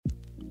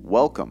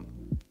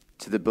Welcome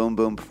to the Boom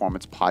Boom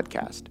Performance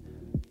Podcast,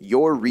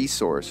 your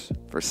resource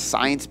for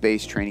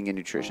science-based training and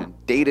nutrition,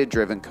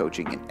 data-driven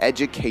coaching, and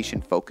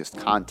education-focused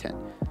content.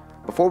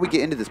 Before we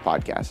get into this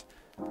podcast,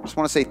 I just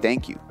want to say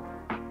thank you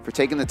for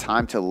taking the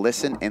time to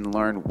listen and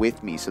learn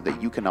with me so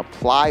that you can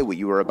apply what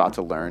you are about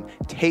to learn,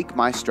 take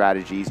my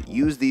strategies,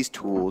 use these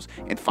tools,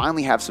 and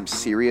finally have some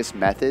serious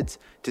methods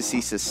to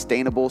see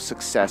sustainable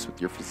success with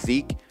your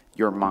physique,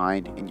 your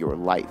mind, and your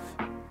life.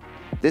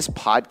 This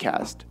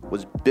podcast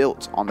was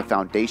built on the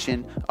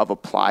foundation of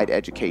applied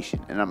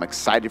education, and I'm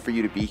excited for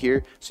you to be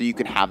here so you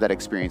can have that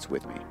experience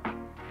with me.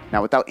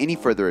 Now, without any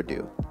further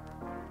ado,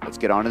 let's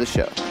get on to the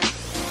show.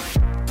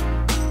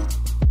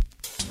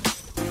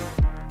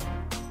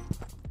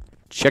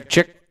 Check.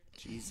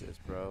 Jesus,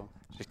 bro.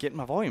 Just getting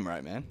my volume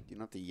right, man. You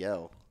don't have to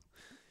yell.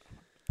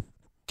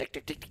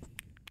 Tick.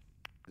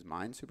 Is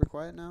mine super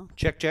quiet now?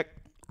 Check.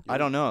 I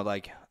don't know.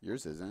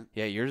 Yours isn't,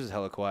 Yeah, yours is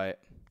hella quiet.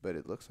 but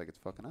it looks like it's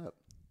fucking up.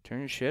 Turn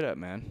your shit up,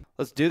 man.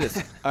 Let's do this.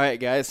 All right,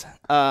 guys.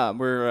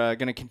 We're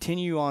going to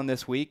continue on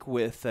this week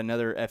with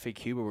another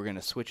FAQ, but we're going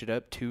to switch it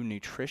up to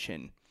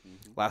nutrition.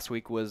 Last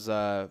week was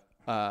training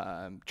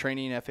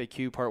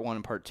FAQ part 1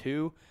 and part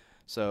 2.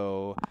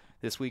 So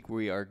this week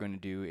we are going to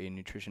do a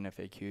nutrition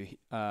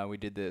FAQ. We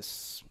did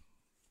this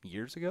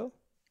years ago.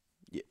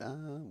 Yeah,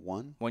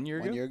 1 year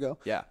ago? 1 year ago.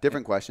 Yeah.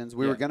 Different questions.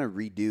 We Yeah. were going to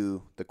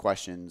redo the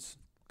questions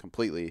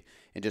completely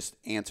and just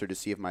answer to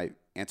see if my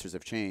answers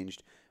have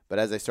changed. But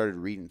as I started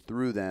reading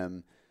through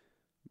them,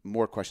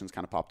 more questions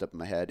kind of popped up in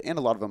my head. And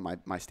a lot of them,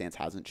 my stance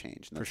hasn't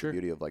changed. And that's sure. the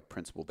beauty of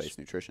principle-based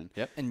nutrition.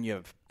 Yep. And you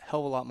have a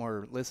hell of a lot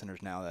more listeners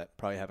now that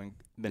probably haven't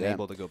been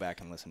able to go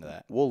back and listen to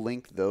that. We'll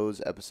link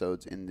those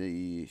episodes in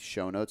the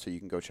show notes so you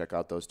can go check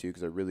out those too because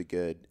they're really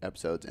good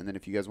episodes. And then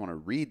if you guys want to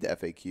read the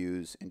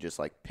FAQs and just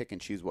pick and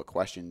choose what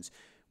questions,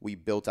 we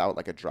built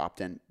out a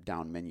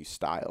drop-down menu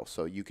style.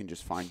 So you can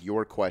just find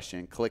your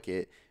question, click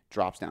it,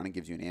 drops down and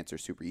gives you an answer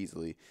super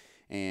easily.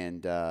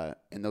 And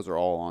those are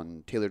all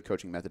on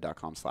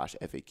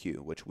tailoredcoachingmethod.com/FAQ,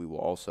 which we will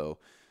also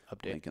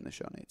link in the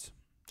show notes.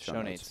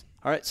 Show notes.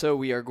 All right, so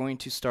we are going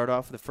to start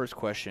off with the first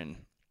question.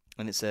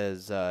 And it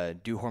says,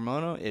 do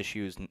hormonal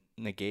issues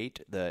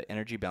negate the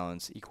energy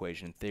balance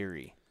equation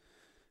theory?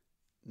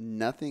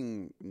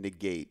 Nothing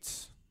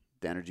negates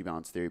the energy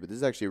balance theory, but this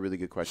is actually a really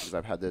good question because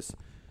I've had this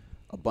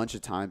a bunch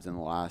of times in the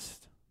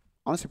last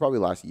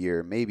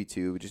year, maybe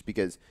 2, just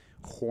because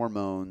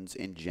hormones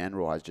in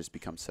general has just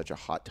become such a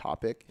hot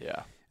topic.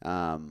 Yeah.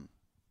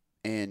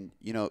 And,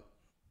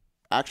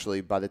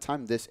 actually, by the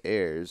time this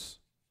airs,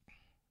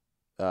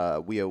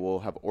 we will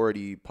have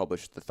already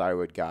published the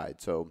thyroid guide.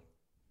 So,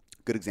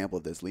 good example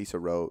of this, Lisa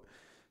wrote,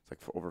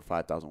 it's for over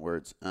 5,000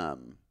 words,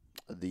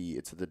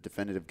 it's the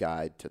definitive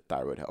guide to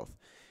thyroid health.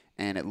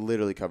 And it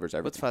literally covers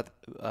everything.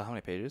 How many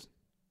pages?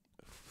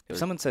 If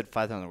someone said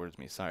 5,000 words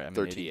to me, sorry, I'm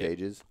 13 an idiot.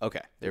 pages.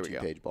 Okay, there we go.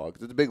 13-page blog.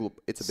 It's a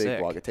big Sick.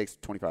 blog. It takes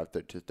 25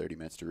 to 30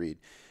 minutes to read.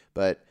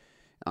 But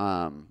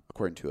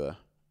according to a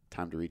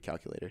time to read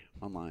calculator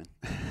online,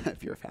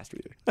 if you're a fast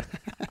reader.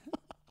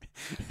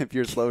 If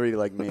you're a slow reader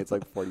like me, it's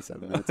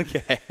 47 minutes.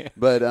 Okay.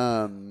 But,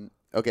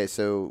 okay,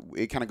 so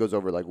it kind of goes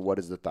over, what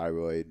is the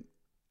thyroid?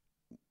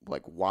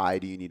 Why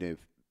do you need to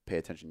pay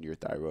attention to your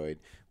thyroid?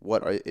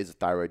 Is a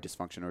thyroid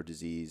dysfunction or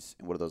disease?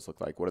 And what do those look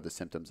like? What are the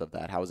symptoms of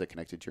that? How is it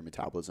connected to your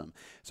metabolism?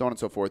 So on and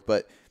so forth.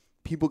 But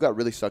people got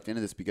really sucked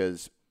into this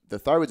because the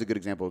thyroid's a good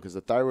example because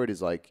the thyroid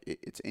is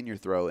it's in your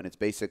throat and it's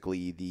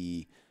basically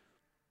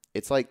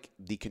it's like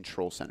the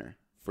control center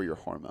for your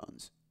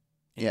hormones.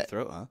 In your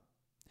throat, huh?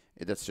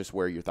 That's just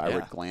where your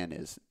thyroid gland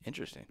is.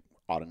 Interesting.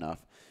 Odd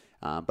enough.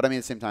 But I mean,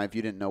 at the same time, if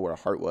you didn't know where a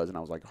heart was and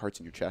I was heart's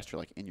in your chest,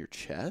 you're in your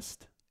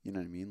chest? You know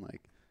what I mean?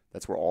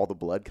 That's where all the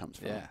blood comes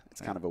from. Yeah.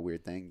 It's kind of a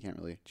weird thing. You can't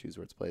really choose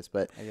where it's placed.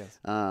 But I guess.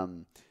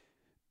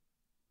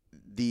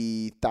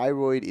 The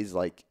thyroid is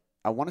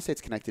I want to say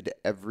it's connected to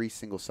every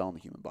single cell in the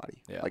human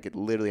body. Yeah. It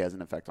literally has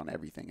an effect on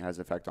everything. It has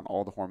an effect on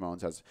all the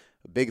hormones, has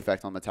a big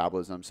effect on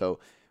metabolism. So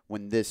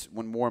when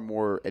more and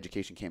more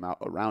education came out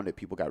around it,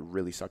 people got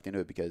really sucked into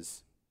it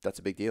because that's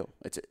a big deal.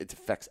 It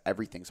affects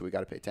everything. So we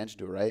got to pay attention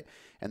to it, right?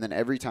 And then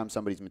every time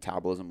somebody's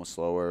metabolism was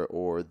slower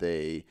or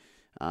they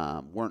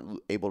weren't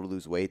able to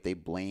lose weight, they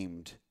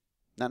blamed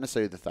not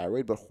necessarily the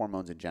thyroid, but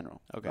hormones in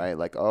general. Okay.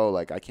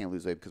 Right? I can't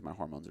lose weight because my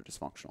hormones are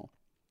dysfunctional,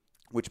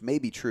 which may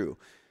be true.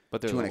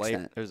 But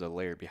there's a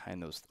layer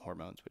behind those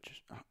hormones,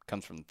 which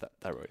comes from the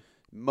thyroid.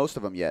 Most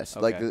of them, yes.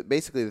 Okay.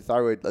 Basically, the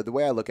thyroid, the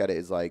way I look at it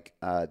is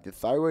the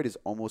thyroid is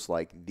almost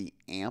like the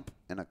amp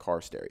in a car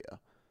stereo,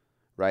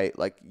 right?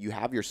 You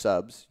have your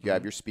subs, you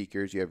have your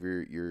speakers, you have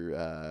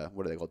your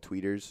what are they called,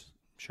 tweeters?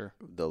 Sure.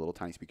 The little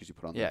tiny speakers you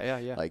put on Yeah.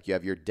 you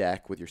have your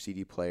deck with your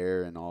CD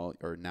player and all,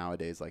 or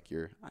nowadays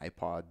your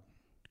iPod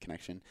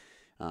connection,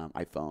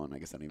 iPhone. I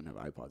guess I don't even have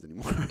iPods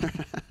anymore.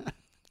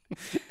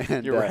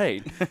 And, You're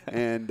right.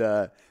 And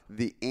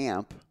the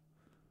amp,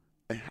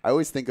 I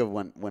always think of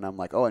when I'm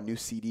a new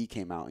CD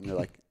came out and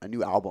you're a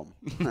new album,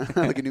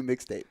 a new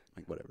mixtape,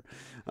 whatever.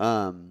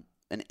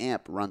 An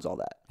amp runs all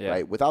that,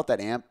 right? Without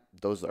that amp,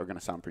 those are going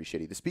to sound pretty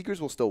shitty. The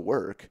speakers will still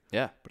work,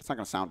 Yeah. but it's not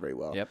going to sound very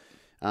well. Yep.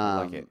 I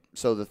like it.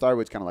 So the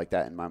thyroid's kind of like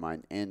that in my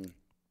mind. And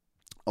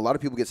a lot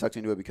of people get sucked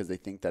into it because they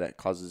think that it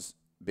causes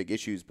big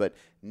issues, but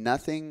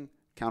nothing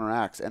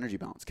counteracts energy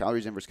balance.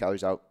 Calories in versus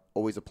calories out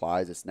always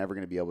applies. It's never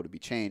going to be able to be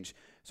changed.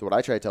 So what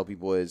I try to tell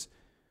people is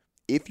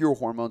if your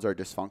hormones are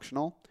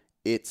dysfunctional,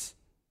 it's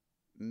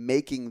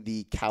making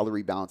the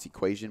calorie balance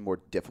equation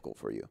more difficult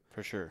for you.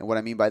 For sure. And what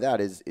I mean by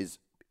that is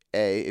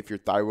if your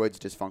thyroid's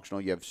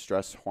dysfunctional, you have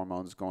stress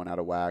hormones going out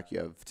of whack, you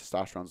have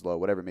testosterone's low,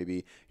 whatever it may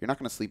be, you're not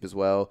going to sleep as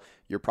well.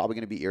 You're probably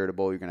going to be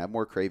irritable. You're going to have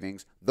more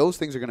cravings. Those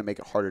things are going to make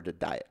it harder to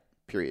diet,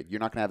 period.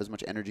 You're not going to have as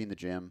much energy in the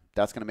gym.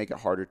 That's going to make it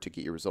harder to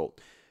get your result.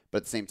 But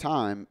at the same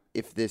time,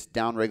 if this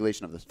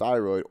downregulation of the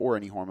thyroid or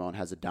any hormone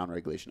has a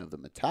downregulation of the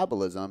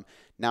metabolism,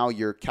 now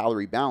your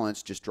calorie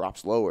balance just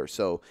drops lower.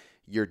 So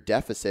your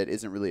deficit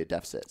isn't really a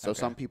deficit. So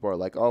some people are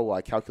like, oh, well,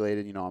 I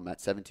calculated, I'm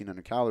at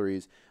 1,700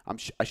 calories.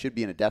 I should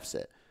be in a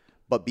deficit.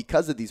 But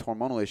because of these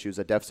hormonal issues,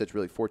 a deficit's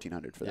really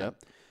 1,400 for them.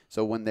 Yep.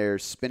 So when they're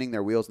spinning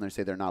their wheels and they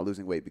say they're not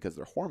losing weight because of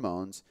their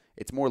hormones,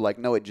 it's more like,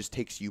 no, it just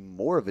takes you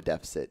more of a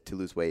deficit to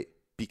lose weight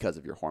because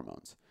of your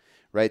hormones,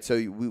 right? So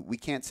we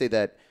can't say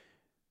that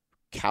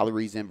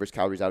calories in versus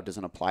calories out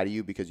doesn't apply to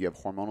you because you have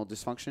hormonal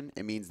dysfunction.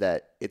 It means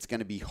that it's going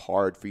to be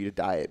hard for you to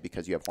diet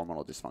because you have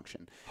hormonal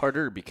dysfunction.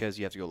 Harder because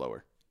you have to go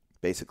lower.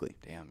 Basically.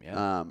 Damn,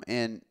 yeah.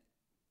 And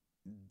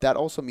that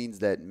also means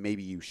that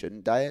maybe you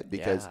shouldn't diet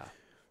because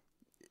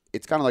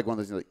it's kind of like one of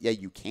those things like, yeah,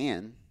 you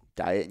can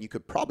diet and you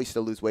could probably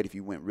still lose weight if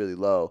you went really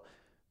low.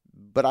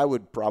 But I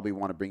would probably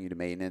want to bring you to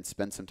maintenance,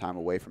 spend some time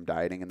away from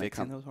dieting, and then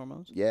fixing those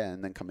hormones. Yeah,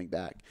 and then coming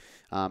back.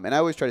 And I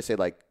always try to say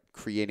like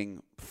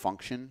creating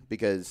function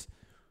because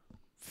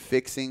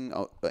fixing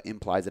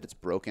implies that it's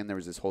broken. There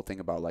was this whole thing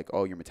about like,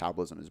 oh, your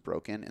metabolism is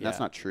broken, and that's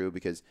not true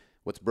because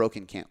what's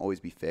broken can't always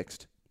be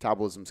fixed.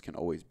 Metabolisms can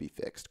always be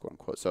fixed, quote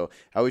unquote. So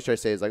I always try to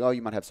say is like, oh,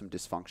 you might have some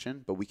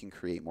dysfunction, but we can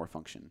create more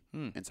function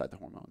inside the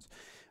hormones.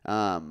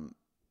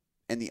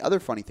 And the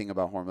other funny thing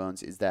about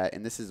hormones is that,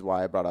 and this is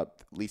why I brought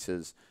up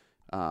Lisa's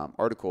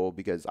article,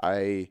 because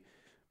I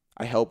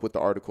help with the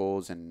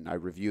articles and I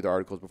review the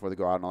articles before they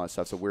go out and all that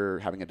stuff. So we're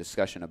having a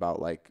discussion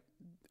about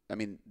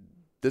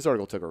this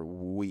article took her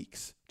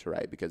weeks to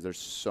write because there's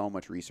so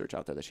much research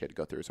out there that she had to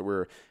go through. So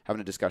we're having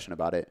a discussion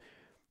about it.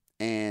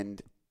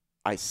 And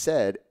I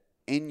said,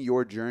 in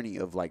your journey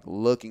of like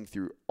looking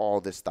through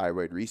all this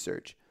thyroid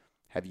research,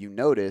 have you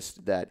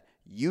noticed that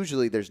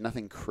usually there's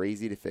nothing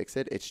crazy to fix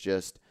it? It's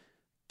just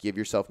give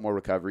yourself more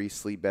recovery,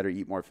 sleep better,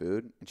 eat more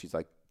food. And she's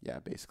like, yeah,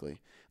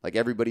 basically. Like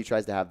everybody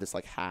tries to have this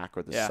like hack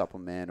or this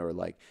supplement or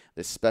like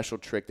this special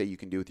trick that you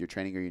can do with your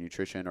training or your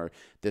nutrition or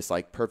this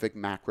like perfect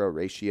macro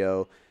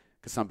ratio.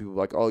 Because some people are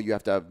like, oh, you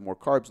have to have more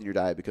carbs in your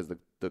diet because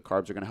the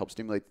carbs are going to help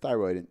stimulate the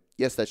thyroid. And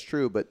yes, that's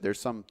true, but there's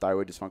some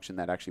thyroid dysfunction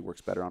that actually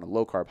works better on a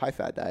low-carb,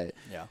 high-fat diet.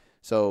 Yeah.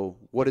 So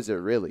what is it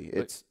really?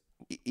 It's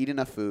eat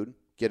enough food,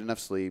 get enough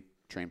sleep,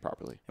 train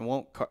properly.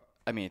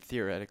 And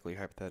theoretically,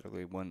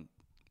 hypothetically, wouldn't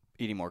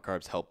eating more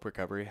carbs help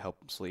recovery,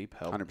 help sleep,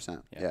 help?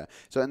 100%. Yeah.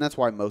 So, and that's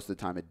why most of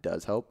the time it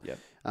does help.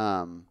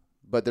 Yeah.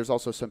 But there's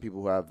also some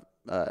people who have,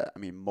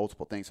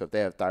 multiple things. So if they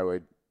have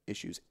thyroid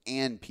issues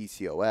and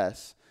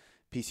PCOS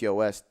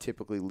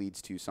typically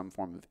leads to some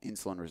form of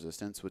insulin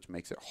resistance, which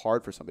makes it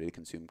hard for somebody to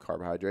consume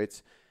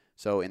carbohydrates.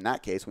 So in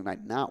that case, we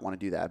might not want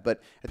to do that.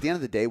 But at the end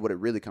of the day, what it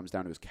really comes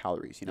down to is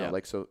calories.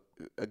 So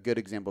a good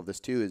example of this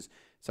too is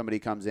somebody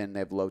comes in, they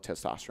have low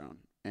testosterone,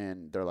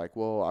 and they're like,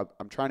 well,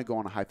 I'm trying to go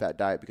on a high-fat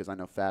diet because I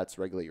know fats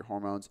regulate your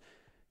hormones.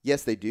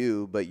 Yes, they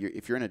do, but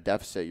if you're in a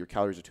deficit, your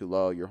calories are too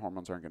low, your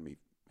hormones aren't going to be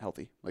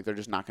healthy. Like they're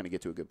just not going to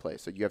get to a good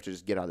place. So you have to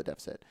just get out of the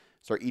deficit.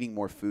 Start eating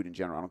more food in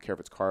general. I don't care if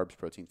it's carbs,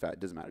 protein, fat. It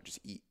doesn't matter. Just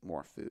eat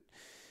more food.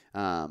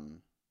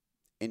 And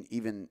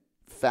even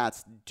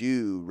fats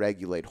do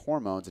regulate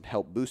hormones and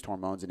help boost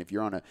hormones. And if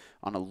you're on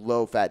a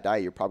low-fat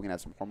diet, you're probably going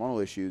to have some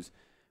hormonal issues.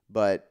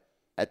 But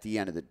at the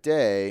end of the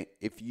day,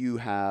 if you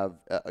have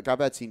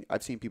I've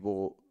seen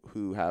people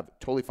who have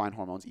totally fine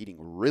hormones eating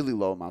really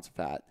low amounts of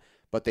fat,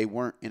 but they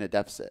weren't in a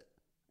deficit.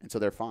 And so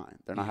they're fine.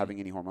 They're not having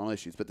any hormonal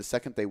issues. But the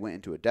second they went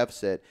into a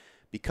deficit,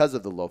 because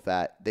of the low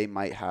fat, they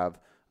might have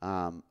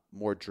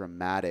more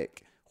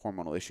dramatic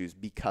hormonal issues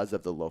because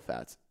of the low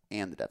fats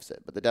and the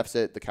deficit. But the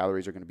deficit, the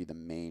calories are going to be the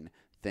main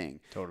thing.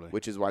 Totally.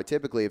 Which is why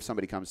typically if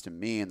somebody comes to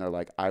me and they're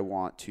like, I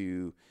want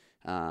to,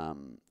 I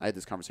had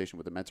this conversation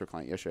with a mentor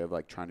client yesterday of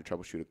like trying to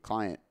troubleshoot a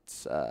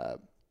client's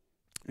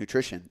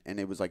nutrition. And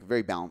it was like a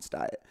very balanced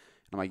diet.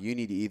 And I'm like, you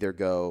need to either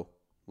go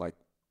like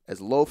as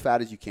low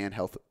fat as you can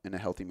in a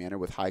healthy manner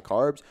with high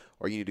carbs,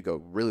 or you need to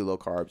go really low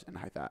carbs and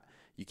high fat.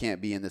 You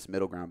can't be in this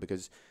middle ground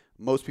because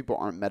most people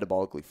aren't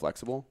metabolically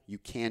flexible. You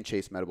can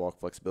chase metabolic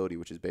flexibility,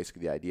 which is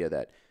basically the idea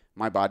that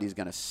my body is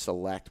going to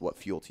select what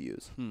fuel to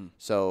use.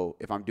 So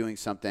if I'm doing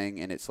something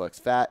and it selects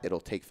fat,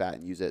 it'll take fat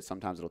and use it.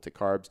 Sometimes it'll take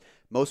carbs.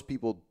 Most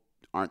people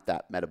aren't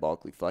that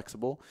metabolically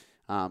flexible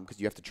because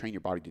you have to train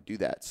your body to do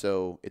that.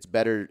 So it's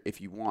better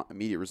if you want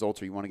immediate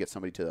results or you want to get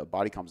somebody to a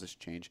body composition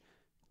change,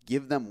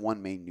 give them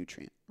one main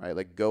nutrient, right?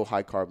 Like go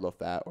high carb, low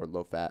fat, or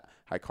low fat,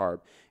 high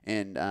carb.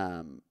 And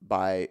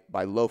by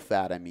low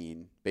fat, I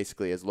mean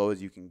basically as low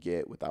as you can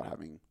get without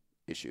having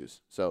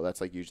issues. So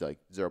that's like usually like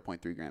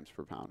 0.3 grams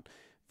per pound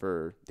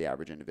for the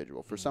average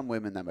individual. For some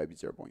women, that might be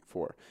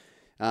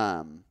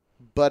 0.4.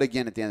 But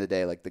again, at the end of the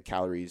day, like the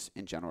calories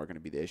in general are going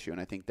to be the issue. And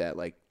I think that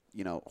like,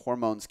 you know,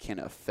 hormones can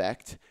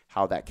affect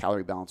how that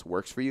calorie balance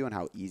works for you and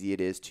how easy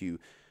it is to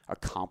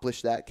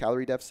accomplish that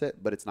calorie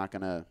deficit, but it's not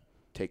going to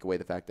take away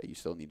the fact that you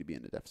still need to be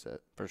in a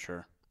deficit. For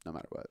sure. No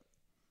matter what.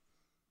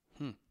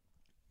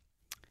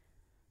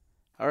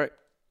 All right.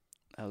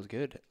 That was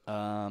good.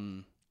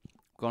 Going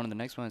on to the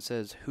next one, it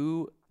says,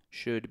 who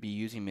should be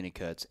using mini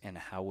cuts and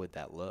how would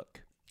that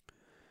look?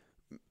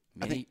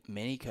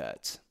 Mini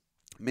cuts.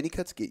 Mini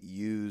cuts get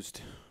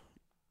used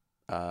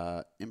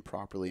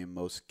improperly in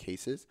most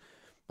cases.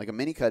 Like a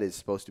mini cut is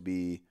supposed to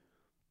be,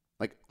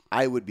 like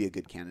I would be a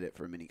good candidate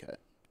for a mini cut.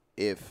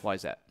 Why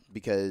is that?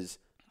 Because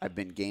I've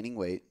been gaining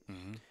weight,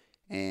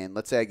 and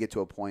let's say I get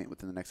to a point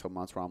within the next couple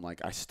months where I'm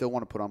like, I still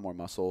want to put on more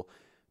muscle,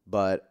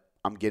 but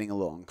I'm getting a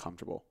little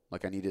uncomfortable.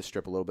 Like I need to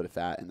strip a little bit of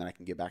fat, and then I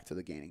can get back to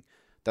the gaining.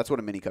 That's what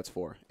a mini cut's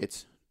for.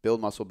 It's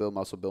build muscle, build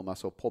muscle, build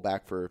muscle, pull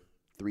back for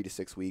 3 to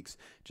 6 weeks,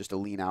 just to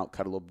lean out,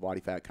 cut a little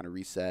body fat, kind of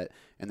reset,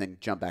 and then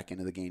jump back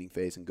into the gaining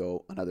phase and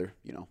go another,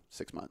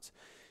 6 months.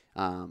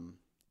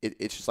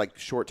 It's just like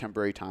short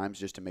temporary times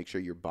just to make sure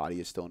your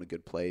body is still in a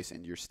good place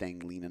and you're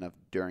staying lean enough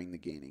during the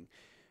gaining.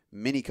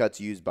 Mini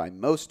cuts used by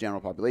most general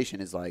population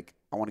is like,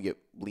 I want to get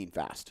lean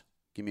fast.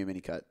 Give me a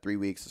mini cut, 3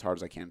 weeks as hard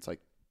as I can. It's like,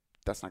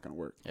 that's not going to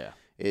work. Yeah.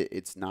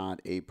 It's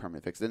not a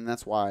permanent fix. And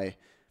that's why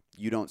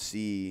you don't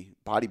see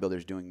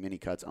bodybuilders doing mini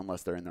cuts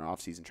unless they're in their off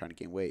season trying to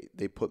gain weight.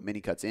 They put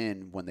mini cuts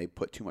in when they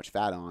put too much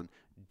fat on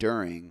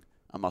during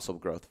a muscle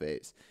growth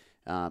phase.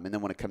 And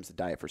then when it comes to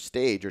diet for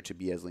stage or to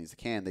be as lean as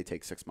they can, they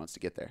take 6 months to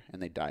get there,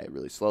 and they diet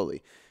really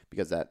slowly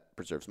because that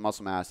preserves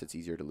muscle mass. It's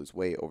easier to lose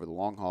weight over the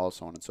long haul,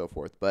 so on and so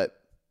forth.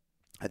 But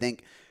I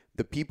think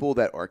the people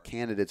that are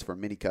candidates for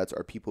mini cuts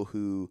are people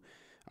who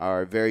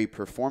are very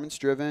performance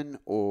driven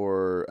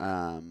or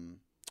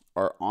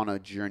are on a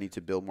journey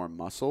to build more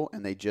muscle,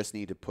 and they just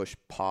need to push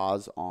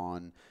pause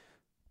on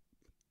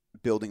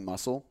building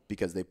muscle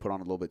because they put on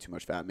a little bit too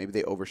much fat. Maybe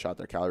they overshot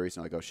their calories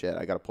and they're like, oh shit,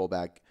 I got to pull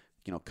back,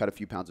 cut a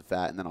few pounds of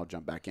fat and then I'll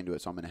jump back into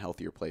it so I'm in a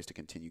healthier place to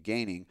continue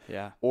gaining.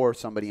 Yeah. Or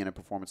somebody in a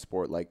performance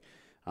sport, like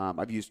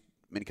I've used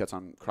mini cuts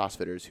on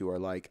CrossFitters who are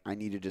like, I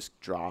need to just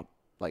drop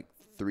like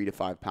 3 to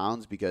 5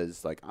 pounds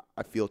because like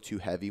I feel too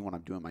heavy when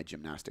I'm doing my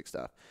gymnastic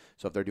stuff.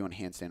 So if they're doing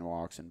handstand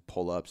walks and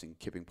pull-ups and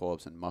kipping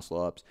pull-ups and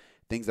muscle ups,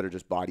 things that are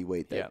just body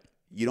weight that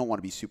you don't want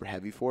to be super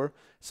heavy for.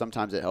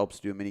 Sometimes it helps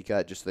to do a mini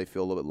cut just so they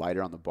feel a little bit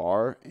lighter on the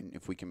bar. And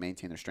if we can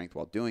maintain their strength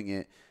while doing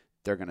it,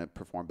 they're going to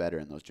perform better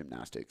in those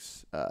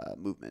gymnastics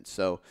movements.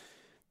 So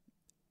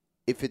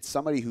if it's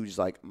somebody who's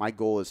like, my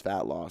goal is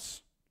fat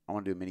loss, I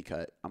want to do a mini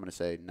cut, I'm going to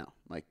say no.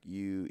 Like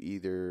you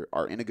either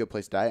are in a good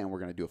place to diet and we're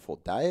going to do a full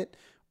diet,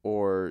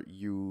 or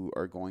you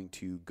are going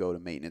to go to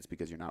maintenance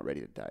because you're not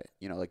ready to diet.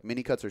 Like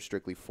mini cuts are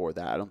strictly for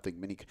that. I don't think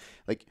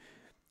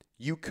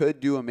you could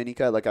do a mini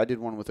cut. Like I did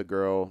one with a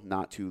girl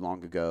not too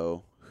long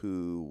ago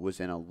who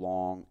was in it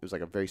was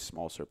like a very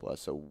small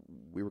surplus. So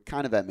we were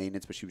kind of at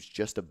maintenance, but she was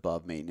just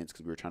above maintenance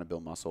because we were trying to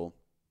build muscle.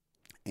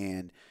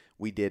 And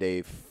we did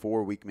a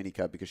 4-week mini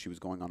cut because she was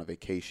going on a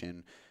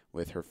vacation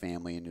with her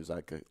family and it was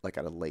like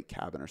at a lake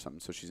cabin or something.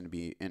 So she's going to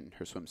be in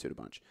her swimsuit a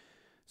bunch.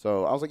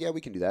 So I was like, yeah,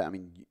 we can do that. I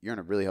mean, you're in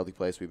a really healthy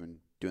place. We've been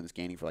doing this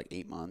gaining for like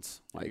 8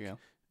 months.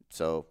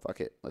 So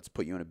fuck it. Let's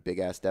put you in a big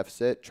ass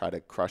deficit. Try to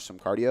crush some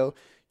cardio.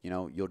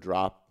 You'll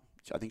drop,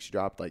 I think she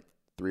dropped like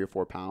 3 or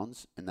 4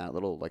 pounds in that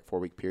little like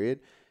 4-week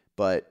period,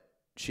 but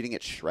she didn't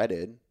get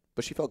shredded,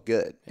 but she felt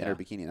good in her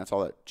bikini. That's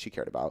all that she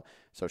cared about.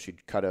 So she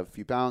cut a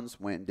few pounds,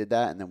 went and did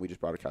that. And then we just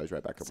brought her calories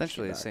right back up.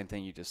 Essentially the same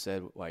thing you just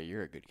said, why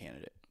you're a good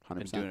candidate. 100%.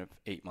 Been doing it for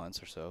 8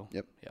 months or so.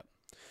 Yep.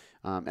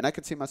 And I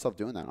could see myself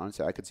doing that.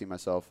 Honestly, I could see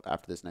myself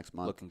after this next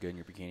month. Looking good in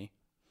your bikini.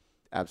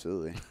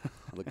 Absolutely.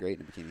 I look great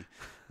in a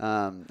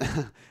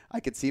bikini. I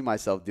could see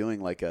myself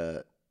doing like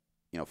a,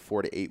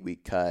 4 to 8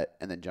 week cut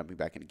and then jumping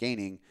back into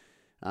gaining.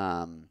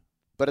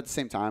 But at the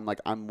same time, like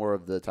I'm more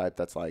of the type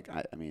that's like,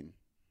 I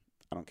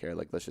don't care.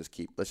 Like let's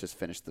just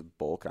finish the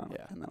bulk and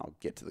then I'll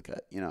get to the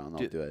cut, and I'll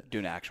do it. Do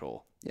an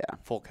actual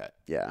full cut.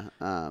 Yeah.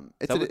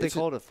 Is that what they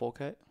call it, a full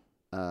cut?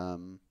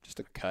 Just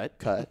a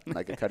cut,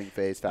 like a cutting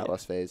phase, fat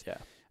loss phase. Yeah.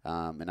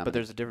 But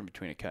there's a difference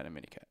between a cut and a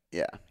mini cut.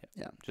 Yeah.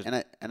 Just and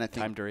I think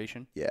time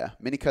duration. Yeah.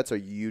 Mini cuts are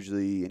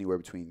usually anywhere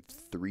between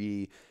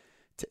 3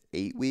 to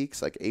 8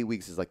 weeks. Like 8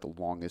 weeks is like the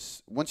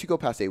longest. Once you go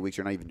past 8 weeks,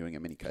 you're not even doing a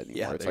mini cut anymore.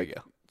 Yeah, it's there like, you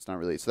go. It's not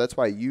really. So that's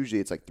why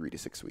usually it's like 3 to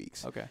 6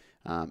 weeks. Okay.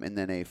 And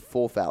then a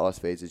full fat loss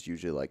phase is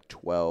usually like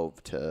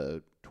 12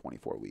 to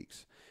 24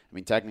 weeks. I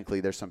mean, technically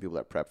there's some people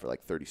that prep for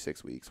like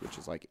 36 weeks, which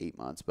is like 8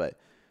 months, but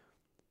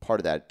part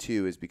of that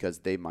too is because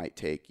they might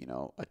take,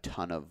 a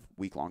ton of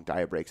week-long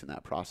diet breaks in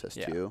that process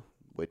too,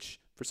 which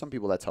for some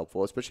people that's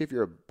helpful, especially if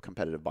you're a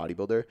competitive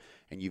bodybuilder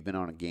and you've been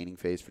on a gaining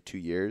phase for 2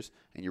 years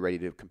and you're ready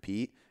to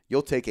compete.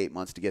 You'll take 8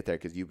 months to get there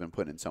because you've been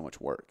putting in so much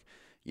work,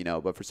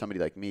 but for somebody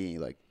like me,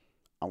 like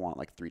I want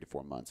like 3 to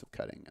 4 months of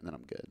cutting and then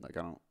I'm good. Like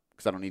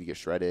because I don't need to get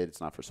shredded.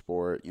 It's not for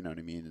sport. You know what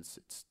I mean? It's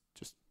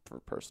just for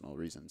personal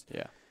reasons.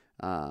 Yeah.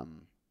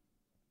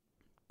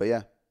 But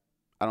yeah,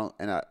 I don't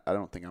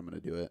think I'm gonna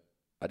do it.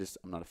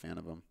 I'm not a fan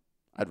of them.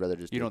 I'd rather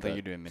just. You do a don't think cut.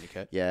 you're doing mini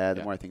cut? Yeah,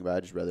 the more I think about it,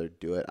 I'd just rather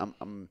do it.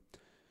 I'm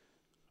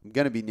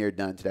gonna be near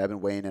done today. I've been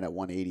weighing in at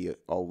 180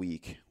 all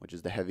week, which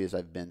is the heaviest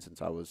I've been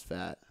since I was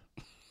fat.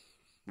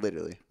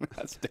 Literally.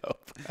 That's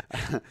dope.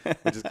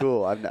 Which is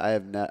cool.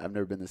 I've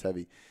never been this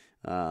heavy.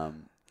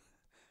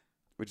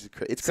 Which is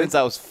it's Since crazy.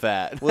 I was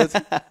fat. Well,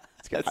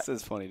 That's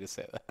just funny to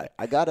say that.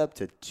 I got up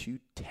to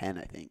 210,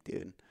 I think,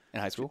 dude. In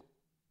high school?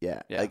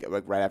 Yeah, Yeah.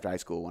 like right after high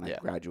school when I Yeah.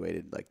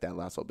 graduated, like that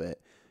last little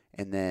bit,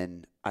 and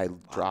then I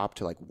dropped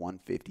to like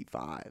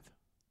 155,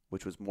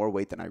 which was more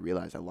weight than I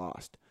realized I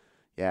lost.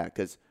 Yeah,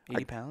 because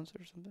 80 pounds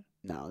or something?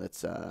 no, that's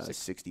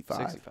 65,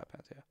 65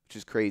 pounds, yeah. which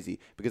is crazy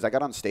because I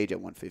got on stage at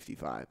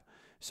 155.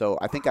 So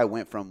I think I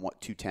went from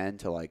 210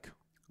 to like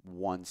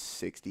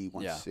 160,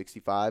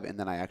 165, and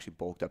then I actually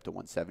bulked up to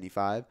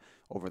 175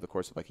 over the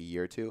course of like a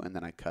year or two, and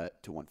then I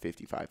cut to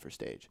 155 for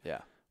stage.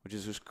 Yeah. Which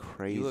is just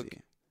crazy.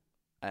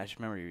 I just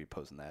remember you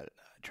posting that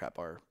trap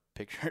bar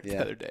picture Yeah.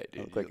 the other day,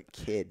 dude. I look like a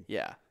kid.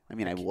 Yeah. I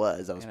mean, I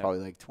was probably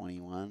like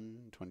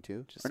 21,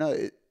 22. Just- Or no,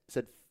 it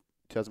said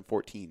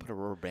 2014. Put a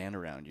rubber band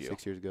around you.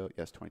 6 years ago.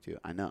 Yes, 22.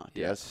 I know.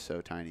 Dude, Yeah. that's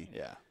so tiny.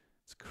 Yeah.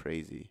 It's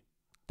crazy.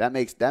 That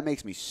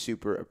makes me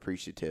super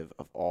appreciative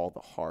of all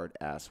the hard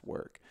ass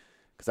work.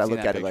 Because I Seen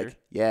look that at it picture?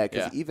 like,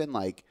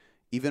 because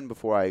even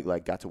before I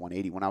like got to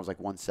 180, when I was like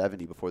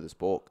 170 before this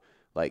bulk,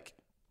 like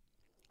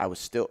I was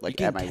still like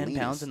you at gained my 10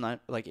 pounds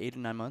leanest. in like 8 to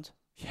 9 months?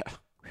 Yeah,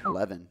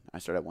 11. I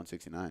started at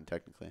 169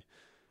 technically.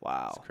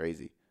 Wow. It's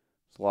crazy.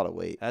 It's a lot of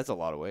weight. That's a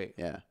lot of weight.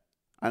 Yeah,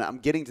 and I'm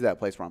getting to that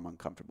place where I'm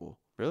uncomfortable.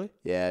 Really?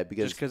 Yeah,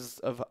 because Just because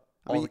of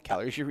I mean, all the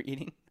calories you were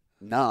eating?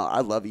 no,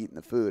 I love eating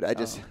the food. I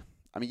just, Oh.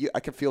 I mean, I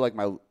can feel like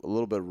a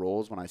little bit of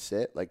rolls when I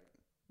sit. Like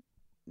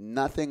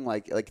nothing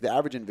like the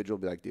average individual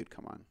will be like, dude,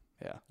 come on,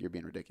 Yeah. you're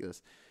being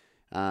ridiculous.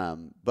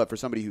 But for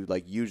somebody who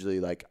like usually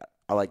like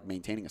I like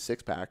maintaining a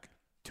 6-pack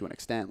to an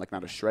extent, like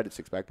not a shredded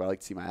 6-pack, but I like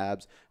to see my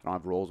abs. I don't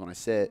have rolls when I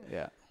sit.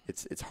 Yeah.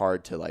 It's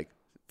hard to like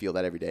feel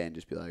that every day and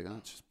just be like, oh,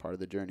 it's just part of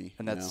the journey.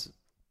 And you that's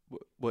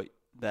what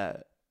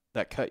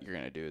that cut you're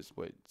going to do is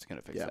what's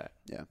going to fix know? that.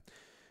 Yeah.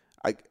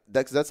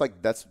 That's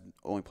the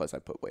only place I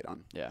put weight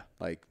on. Yeah.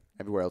 Like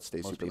everywhere else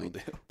stays Most super people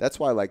lean. do. That's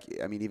why, like,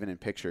 I mean, even in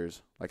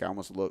pictures, like I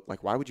almost look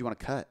like, why would you want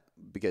to cut?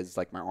 Because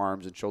like my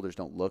arms and shoulders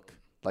don't look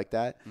like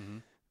that. Mm-hmm.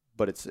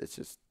 But it's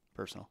just,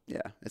 Personal.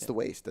 yeah, it's the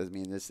waist. I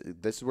mean, this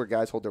is where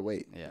guys hold their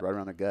weight, Yeah. right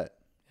around their gut.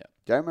 Yeah.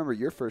 Do I remember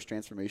your first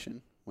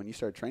transformation when you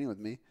started training with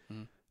me?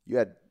 Mhm.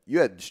 You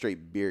had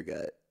straight beer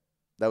gut.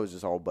 That was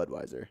just all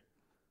Budweiser.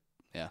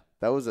 Yeah.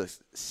 That was a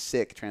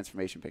sick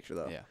transformation picture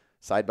though. Yeah.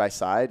 Side by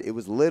side, it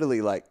was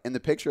literally like in the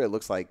picture. It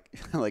looks like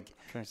like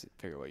I'm trying to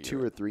figure what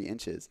 2 or 3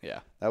 inches.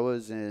 Yeah. That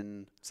was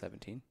in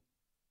 17.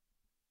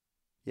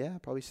 yeah,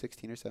 probably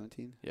 16 or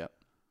 17. Yep.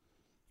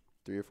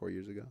 3 or 4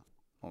 years ago.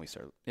 When we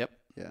started. Yep.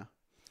 Yeah.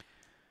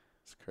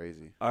 It's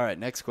crazy. All right.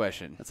 Next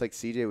question. That's like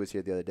CJ was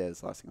here the other day.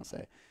 That's the last thing I'll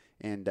say.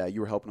 And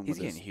you were helping him He's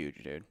with getting his.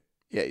 huge, dude.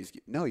 Yeah,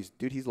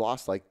 he's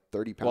lost like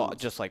 30 pounds. Well,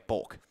 just like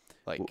bulk.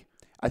 Like, Well,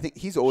 I think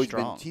he's always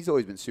strong.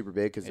 been super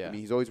big because Yeah. I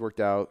mean he's always worked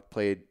out,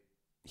 played.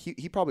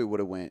 He probably would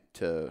have went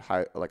to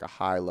a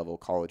high level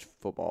college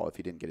football if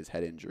he didn't get his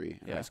head injury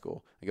in Yeah. high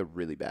school, like a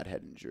really bad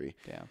head injury.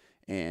 yeah.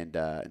 And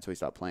so he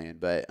stopped playing.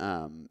 But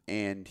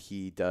and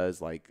he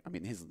does like, I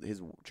mean his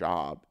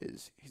job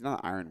is, he's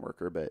not an iron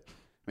worker, but I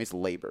mean it's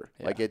labor.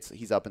 Yeah. Like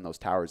he's up in those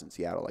towers in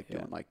Seattle like Yeah.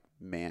 doing like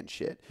man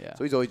shit. Yeah.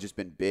 So he's always just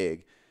been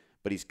big,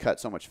 but he's cut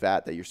so much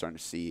fat that you're starting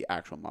to see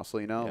actual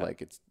muscle. Yeah.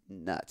 Like it's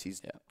nuts.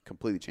 He's Yeah.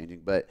 completely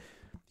changing. But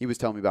he was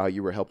telling me about how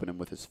you were helping him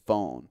with his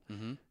phone.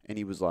 Mm-hmm. And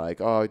he was like,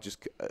 oh,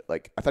 just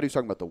like, I thought he was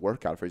talking about the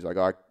workout for. He's like,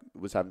 oh, I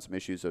was having some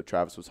issues, so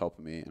Travis was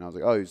helping me. And I was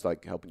like, oh, he was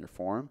like helping your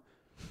form.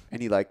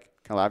 And he like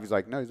kind of laughed. He's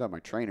like, no, he's not my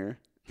trainer.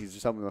 He's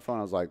just helping me with my phone.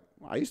 I was like,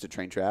 well, I used to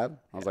train Trav.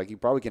 I was like, he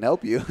probably can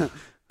help you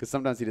because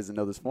sometimes he doesn't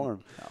know this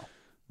form. No.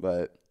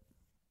 But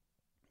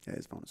yeah,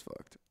 his phone is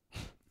fucked.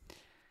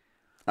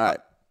 All right.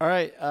 All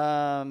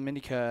right. Mini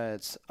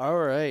cuts. All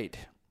right.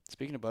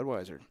 Speaking of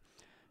Budweiser,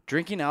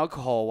 drinking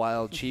alcohol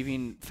while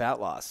achieving fat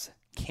loss.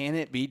 Can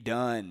it be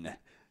done?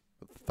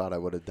 Thought I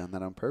would have done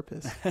that on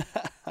purpose.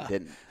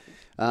 Didn't.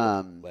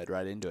 Led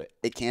right into it.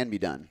 It can be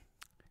done.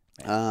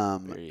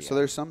 There you So go.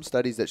 there's some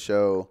studies that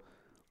show,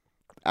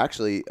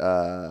 actually,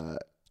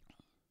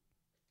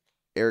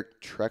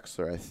 Eric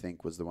Trexler, I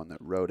think, was the one that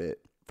wrote it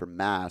for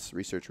Mass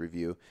Research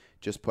Review,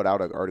 just put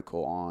out an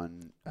article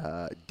on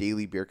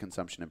daily beer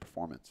consumption and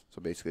performance.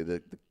 So basically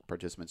the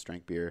participants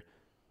drank beer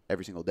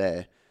every single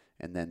day,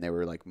 and then they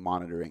were like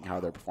monitoring how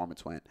their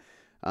performance went.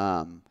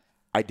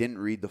 I didn't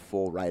read the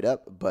full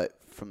write-up, but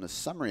from the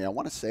summary, I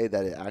want to say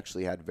that it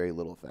actually had very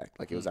little effect.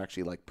 Like it was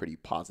actually like pretty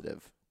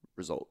positive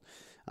result.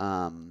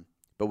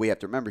 But we have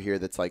to remember here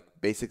that's like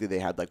basically they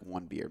had like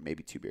 1 beer,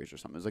 maybe 2 beers or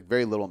something. It was like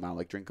very little amount,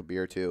 like drink a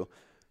beer or 2,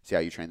 see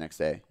how you train the next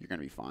day. You're going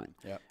to be fine.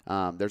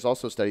 Yep. There's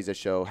also studies that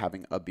show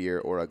having a beer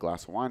or a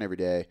glass of wine every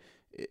day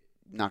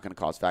not going to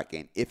cause fat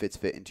gain if it's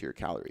fit into your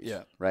calories.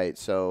 Yeah. Right.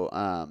 So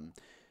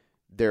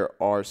there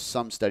are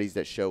some studies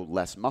that show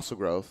less muscle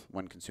growth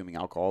when consuming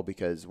alcohol,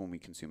 because when we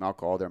consume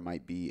alcohol, there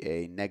might be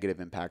a negative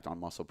impact on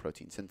muscle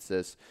protein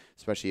synthesis,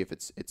 especially if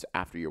it's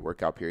after your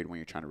workout period when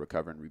you're trying to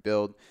recover and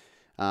rebuild.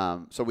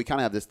 So we kind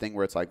of have this thing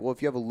where it's like, well,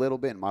 if you have a little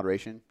bit in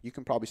moderation, you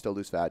can probably still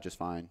lose fat just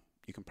fine.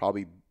 You can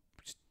probably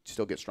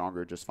still get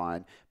stronger just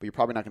fine, but you're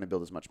probably not going to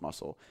build as much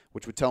muscle,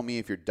 which would tell me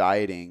if you're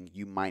dieting,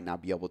 you might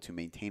not be able to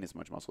maintain as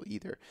much muscle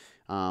either.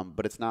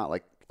 But it's not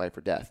like life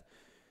or death.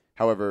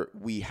 However,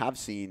 we have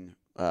seen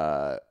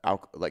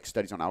like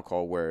studies on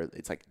alcohol where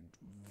it's like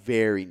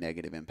very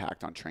negative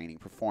impact on training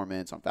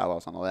performance, on fat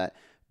loss, on all that.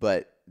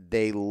 But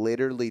they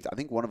literally, I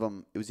think one of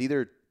them, it was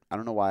either, I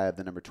don't know why I have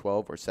the number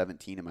 12 or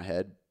 17 in my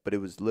head, but it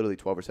was literally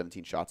 12 or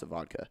 17 shots of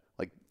vodka.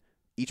 Like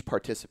each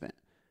participant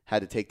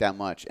had to take that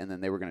much, and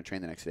then they were going to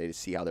train the next day to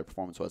see how their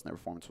performance was, and their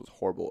performance was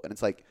horrible. And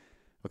it's like,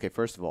 okay,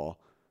 first of all,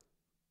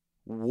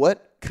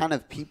 what kind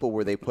of people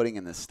were they putting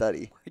in this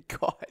study? My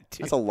God,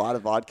 dude. That's a lot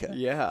of vodka.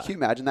 Yeah. Can you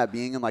imagine that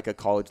being in like a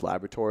college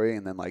laboratory,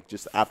 and then like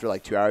just after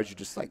like 2 hours, you're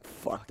just like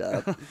fucked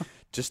up,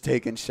 just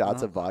taking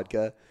shots of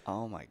vodka?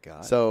 Oh my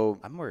God. So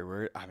I'm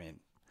worried. I mean,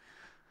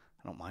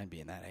 I don't mind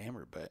being that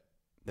hammered, but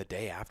the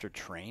day after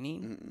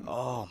training,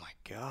 oh my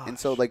God. And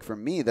so like for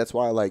me, that's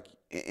why like,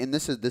 and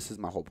this is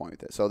my whole point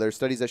with it. So there's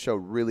studies that show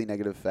really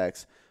negative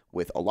effects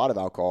with a lot of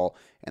alcohol,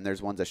 and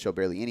there's ones that show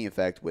barely any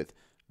effect with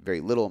very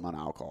little amount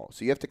of alcohol.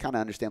 So you have to kind of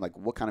understand like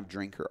what kind of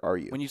drinker are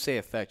you? When you say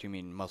effect, you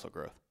mean muscle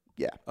growth?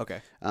 Yeah. Okay.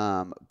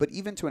 But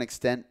even to an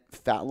extent,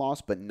 fat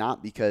loss, but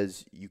not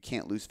because you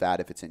can't lose fat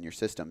if it's in your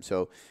system.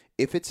 So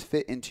if it's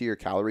fit into your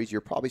calories,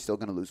 you're probably still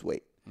going to lose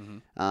weight.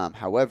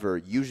 However,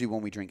 usually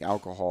when we drink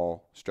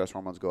alcohol, stress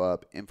hormones go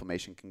up,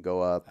 inflammation can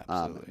go up.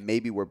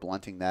 Maybe we're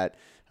blunting that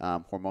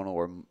hormonal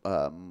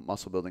or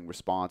muscle building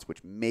response,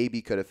 which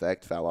maybe could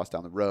affect fat loss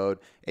down the road.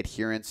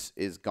 Adherence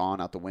is gone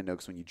out the window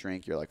because when you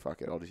drink, you're like,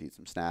 fuck it, I'll just eat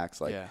some snacks.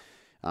 Like,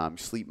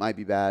 sleep might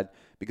be bad,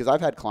 because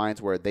I've had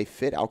clients where they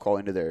fit alcohol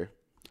into their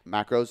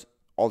macros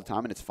all the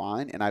time and it's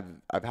fine. And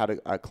I've had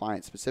a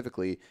client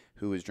specifically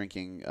who was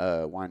drinking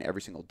wine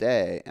every single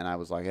day, and I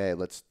was like, hey,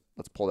 let's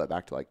pull that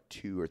back to like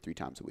 2 or 3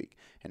 times a week.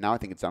 And now I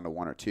think it's down to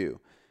 1 or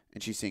 2,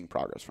 and she's seeing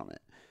progress from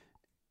it.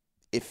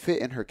 It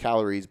fit in her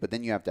calories, but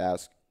then you have to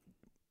ask,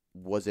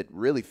 was it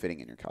really fitting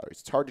in your calories?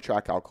 It's hard to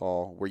track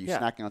alcohol. Were you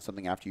snacking on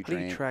something after you How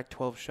drink? do you track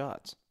 12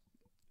 shots?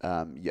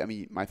 Yeah, I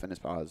mean,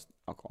 MyFitnessPal has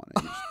alcohol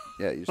in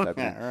it. You just type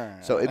it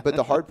in. So, but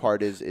the hard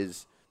part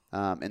is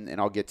and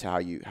I'll get to how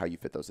you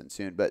fit those in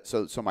soon. But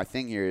so my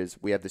thing here is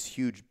we have this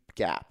huge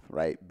gap,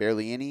 right?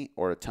 Barely any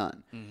or a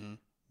ton.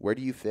 Where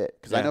do you fit?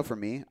 Because I know for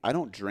me, I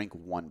don't drink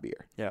 1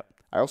 beer. Yeah.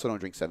 I also don't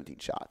drink 17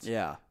 shots.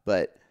 Yeah.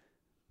 But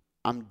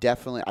I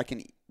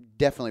can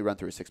definitely run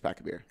through a 6-pack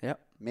of beer. Yep.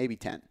 Maybe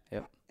 10.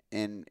 Yep.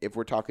 And if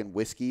we're talking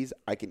whiskeys,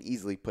 I can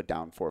easily put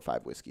down 4 or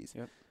 5 whiskeys.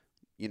 Yep.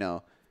 You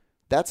know,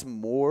 that's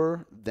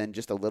more than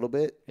just a little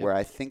bit, where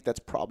I think that's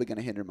probably going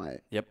to hinder my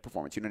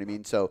performance. You know what I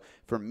mean? So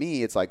for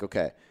me, it's like,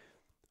 okay,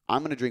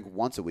 I'm going to drink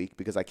once a week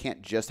because I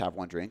can't just have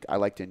 1 drink. I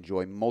like to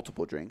enjoy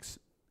multiple drinks,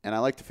 and I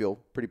like to feel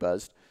pretty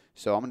buzzed.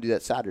 So I'm going to do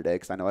that Saturday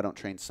because I know I don't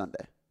train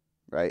Sunday,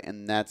 right?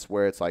 And that's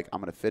where it's like I'm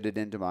going to fit it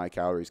into my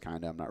calories,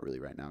 kind of. I'm not really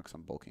right now because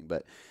I'm bulking,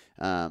 but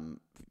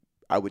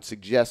I would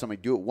suggest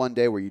somebody do it one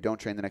day where you don't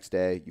train the next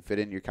day. You fit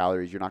in your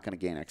calories. You're not going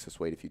to gain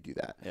excess weight if you do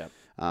that. Yeah.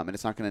 And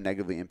it's not going to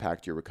negatively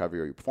impact your recovery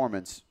or your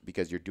performance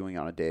because you're doing it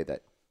on a day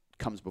that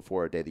comes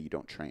before a day that you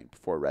don't train,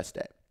 before a rest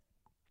day.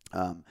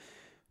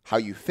 How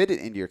you fit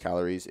it into your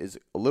calories is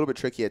a little bit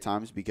tricky at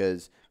times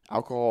because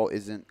alcohol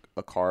isn't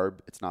a carb.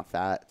 It's not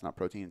fat. It's not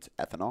protein. It's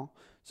ethanol.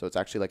 So it's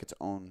actually like its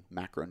own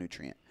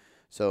macronutrient.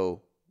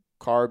 So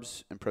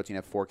carbs and protein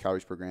have 4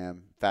 calories per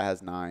gram. Fat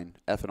has 9.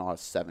 Ethanol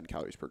has 7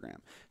 calories per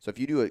gram. So if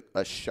you do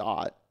a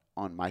shot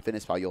on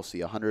MyFitnessPal, you'll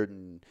see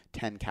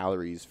 110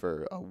 calories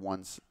for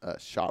one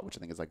shot, which I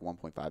think is like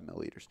 1.5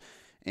 milliliters.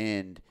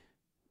 And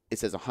it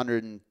says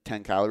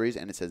 110 calories,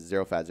 and it says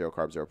 0 fat, 0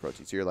 carbs, 0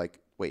 protein. So you're like,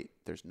 wait,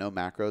 there's no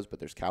macros, but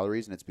there's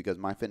calories, and it's because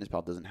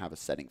MyFitnessPal doesn't have a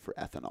setting for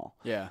ethanol,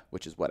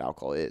 which is what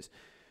alcohol is.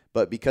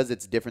 But because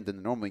it's different than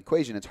the normal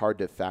equation, it's hard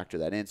to factor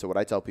that in. So what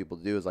I tell people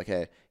to do is like,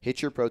 hey,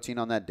 hit your protein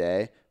on that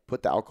day,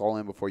 put the alcohol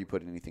in before you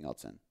put anything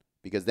else in.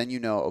 Because then you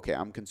know, okay,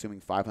 I'm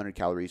consuming 500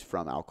 calories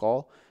from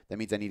alcohol. That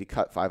means I need to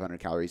cut 500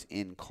 calories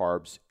in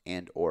carbs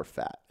and or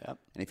fat. Yep.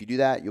 And if you do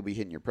that, you'll be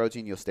hitting your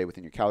protein. You'll stay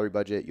within your calorie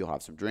budget. You'll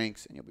have some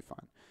drinks, and you'll be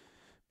fine.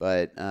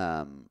 But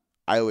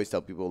I always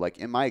tell people, like,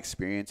 in my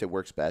experience, it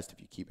works best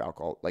if you keep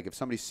alcohol. Like, if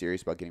somebody's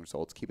serious about getting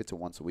results, keep it to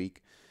once a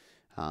week,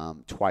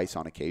 twice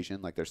on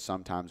occasion. Like, there's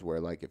some times where,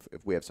 like,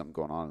 if we have something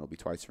going on, it'll be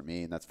twice for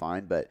me, and that's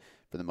fine. But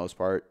for the most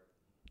part,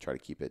 try to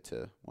keep it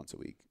to once a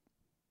week.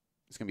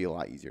 It's going to be a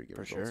lot easier to get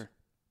results. For sure.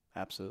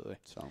 Absolutely.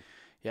 So,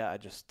 yeah, I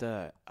just,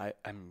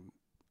 I'm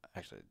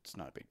actually, it's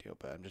not a big deal,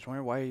 but I'm just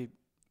wondering why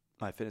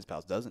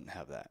MyFitnessPal doesn't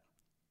have that.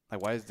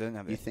 Like, why doesn't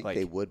have that? You think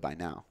they would by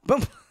now.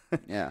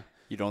 Yeah.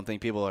 You don't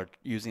think people are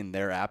using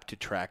their app to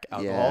track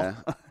alcohol?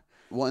 Yeah.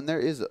 Well, and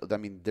there's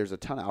a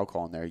ton of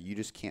alcohol in there. You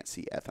just can't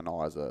see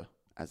ethanol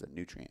as a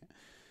nutrient.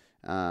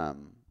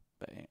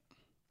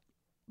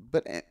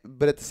 But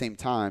at the same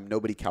time,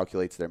 nobody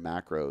calculates their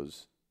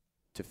macros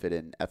to fit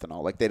in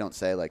ethanol. Like they don't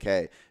say like,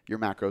 hey, your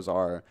macros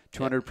are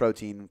 200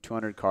 protein,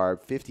 200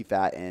 carb, 50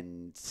 fat,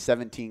 and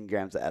 17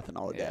 grams of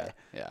ethanol a day.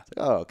 Yeah. It's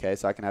like, oh, okay,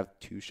 so I can have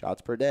 2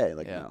 shots per day.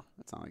 Like, no,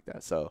 it's not like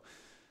that. So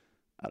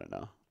I don't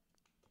know.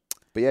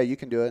 But yeah, you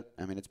can do it.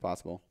 I mean, it's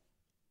possible.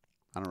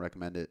 I don't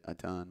recommend it a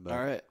ton. But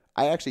All right.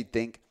 I actually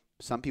think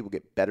some people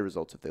get better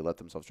results if they let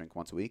themselves drink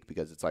once a week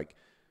because it's like,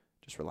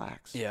 just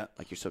relax. Yeah.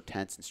 Like you're so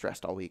tense and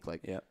stressed all week.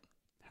 Like,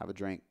 have a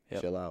drink,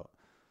 Yep. chill out.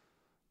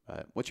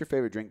 What's your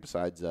favorite drink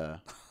besides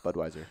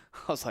Budweiser?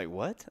 I was like,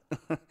 what?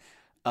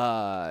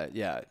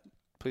 Yeah.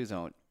 Please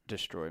don't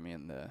destroy me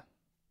in the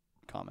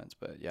comments,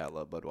 but yeah, I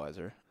love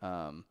Budweiser.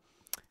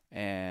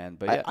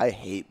 I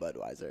hate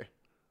Budweiser.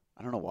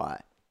 I don't know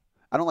why.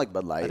 I don't like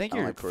Bud Light. I think don't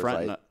you're like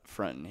Coors Light.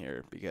 fronting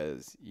here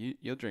because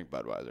you'll drink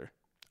Budweiser.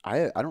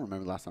 I don't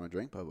remember the last time I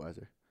drank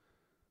Budweiser.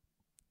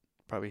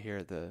 Probably here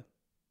at the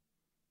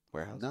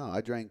warehouse. No,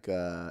 I drank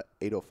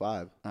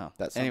 805. Oh,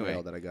 that summer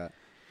ale that I got.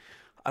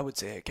 I would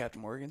say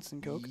Captain Morgan's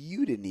and Coke.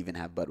 You didn't even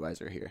have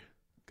Budweiser here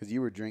because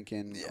you were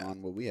drinking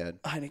on what we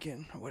had.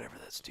 Heineken, or whatever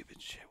that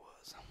stupid shit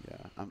was.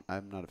 Yeah,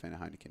 I'm not a fan of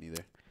Heineken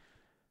either.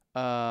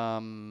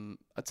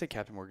 I'd say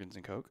Captain Morgan's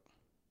and Coke.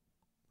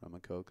 Rum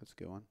and Coke, that's a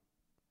good one.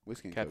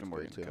 Whiskey and Captain Coke's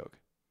Morgan's good and too. Coke.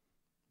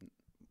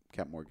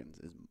 Captain Morgan's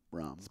is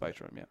rum. Spiced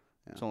rum, yeah.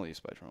 It's only a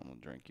spiced rum I'll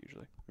drink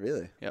usually.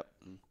 Really? Yep.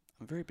 I'm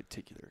a very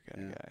particular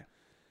kind of guy.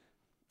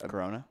 I've-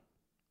 Corona.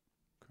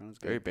 Corona's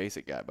good. Very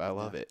basic guy, but I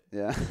love it.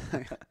 Yeah.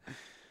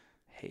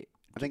 Hey,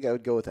 I think I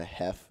would go with a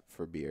Hef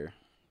for beer.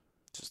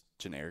 just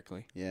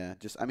generically. Yeah,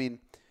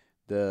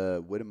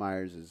 the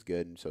Widemeyer's is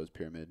good, and so is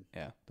Pyramid.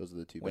 Yeah. Those are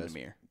the two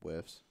Windermere. best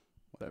whiffs.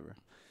 Whatever.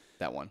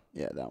 That one.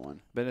 Yeah, that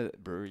one. Been at the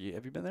brewery.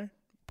 Have you been there?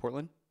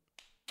 Portland?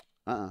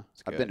 I've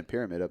good. been to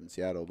Pyramid up in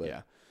Seattle, but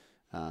Yeah.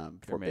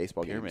 for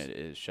baseball Pyramid games.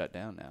 is shut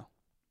down now.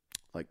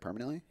 Like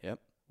permanently? Yep.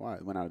 Why?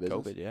 It went out of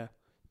business? COVID, yeah.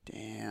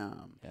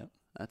 Damn. Yep.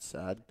 That's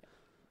sad.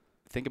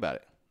 Think about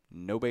it.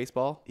 No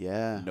baseball,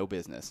 Yeah. no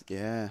business.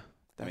 Yeah. I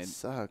That mean,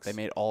 sucks. They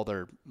made all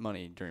their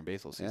money during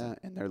baseball season. Yeah,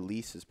 and their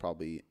lease is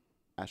probably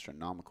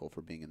astronomical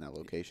for being in that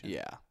location.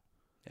 Yeah.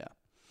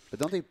 But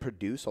don't they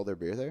produce all their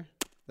beer there?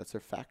 That's their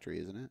factory,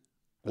 isn't it?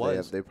 Or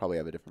Was. they probably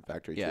have a different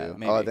factory Yeah, too.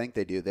 maybe. Oh, I think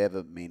they do. They have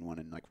a main one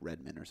in like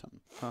Redmond or something.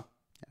 Huh.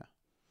 Yeah.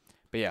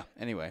 But yeah,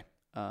 anyway,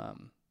 I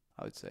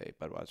would say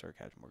Budweiser or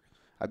Captain Morgan.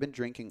 I've been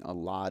drinking a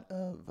lot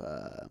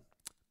of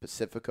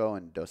Pacifico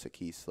and Dos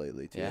Equis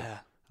lately too. Yeah.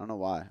 I don't know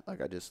why.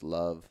 Like I just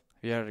love.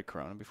 Have you had a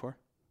Corona before?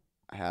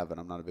 I have, but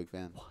I'm not a big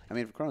fan. I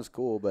mean, Corona's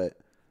cool, but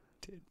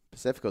Dude.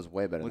 Pacifico's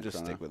way better We'll than just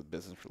Corona. stick with a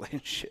business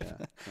relationship.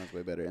 Yeah, Corona's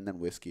way better. And then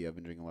whiskey. I've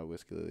been drinking a lot of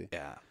whiskey lately.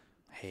 Yeah.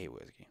 Hate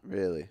whiskey.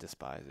 Really?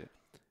 Despise it.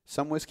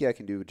 Some whiskey I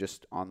can do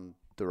just on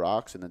the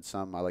rocks, and then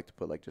some I like to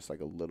put like just like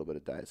a little bit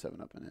of Diet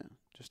 7-Up in it,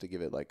 just to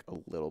give it like a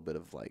little bit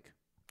of like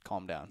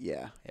Calm down. yeah.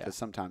 Yeah. Because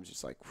sometimes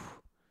just like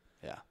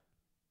Yeah.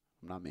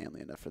 I'm not manly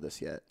enough for this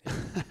yet.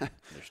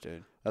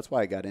 Understood. That's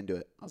why I got into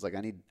it. I was like,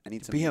 I need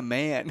some. Be a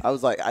man. I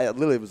was like, I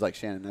literally was like,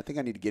 Shannon, I think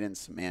I need to get in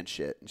some man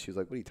shit. And she was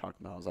like, what are you talking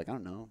about? I was like, I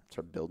don't know.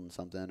 Start building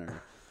something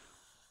or.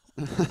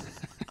 I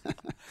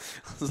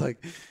was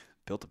like,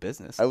 Built a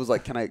business. I was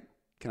like, can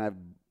I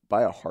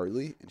buy a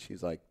Harley? And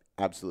she's like,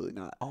 absolutely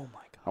not. Oh my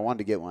I god. wanted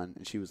to get one,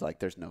 and she was like,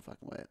 "There's no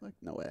fucking way, like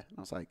no way." And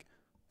I was like,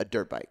 "A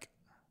dirt bike,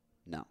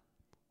 no,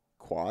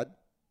 quad."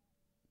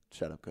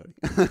 Shut up, Cody.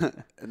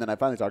 And then I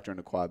finally talked her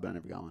into quad, but I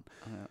never got one.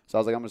 Yeah. So I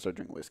was like, I'm gonna start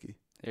drinking whiskey.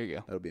 There you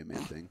go. That'll be a man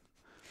thing.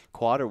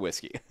 Quad or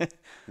whiskey? And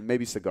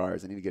maybe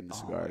cigars. I need to get into Oh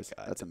my cigars.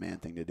 God. That's a man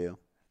thing to do.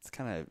 It's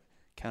kind of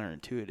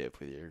counterintuitive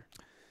with your.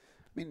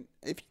 I mean,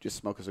 if you just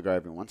smoke a cigar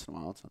every once in a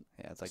while, it's not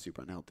Yeah, it's like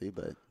super unhealthy.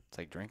 But it's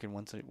like drinking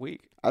once a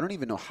week. I don't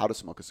even know how to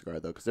smoke a cigar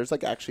though, because there's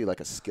like actually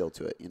like a skill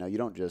to it. You know, you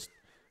don't just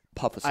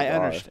puff a cigar. I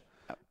understand.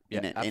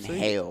 And Yeah, absolutely.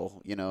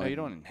 inhale. You know, No, you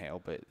don't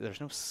inhale, but there's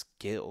no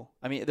skill.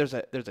 I mean, there's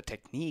a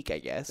technique, I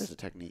guess. There's a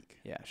technique.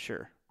 Yeah,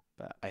 sure.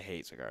 But I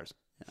hate cigars.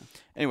 Yeah.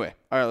 Anyway,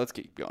 all right, let's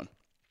keep going.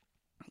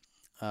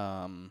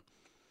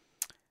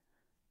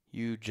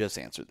 You just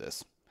answered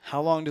this.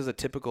 How long does a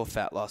typical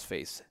fat loss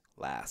phase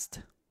last?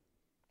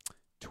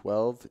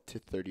 12 to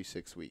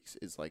 36 weeks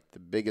is like the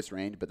biggest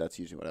range, but that's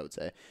usually what I would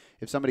say.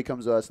 If somebody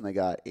comes to us and they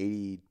got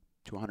 80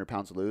 to 100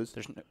 pounds to lose,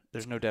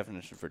 There's no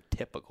definition for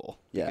typical.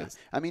 yeah. because-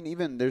 I mean,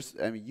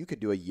 you could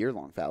do a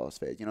year-long fat loss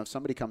phase. You know, if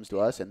somebody comes to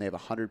us and they have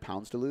 100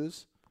 pounds to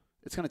lose,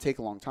 it's going to take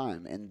a long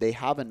time, and they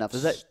have enough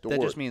Does that stored.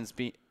 just means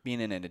being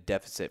in a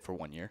deficit for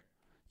 1 year?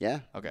 Yeah.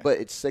 Okay. But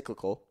it's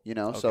cyclical, you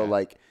know, so Okay.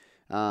 like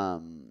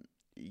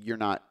you're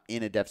not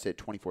in a deficit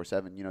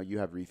 24/7. You know, you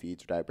have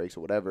refeeds or diet breaks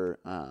or whatever,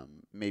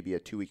 maybe a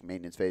 2-week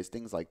maintenance phase,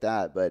 things like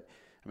that. But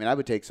I mean, I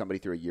would take somebody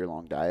through a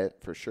year-long diet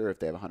for sure if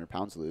they have 100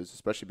 pounds to lose,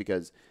 especially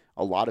because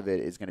a lot of it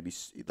is going to be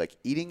like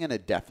eating in a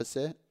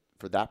deficit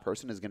for that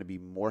person is going to be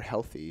more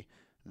healthy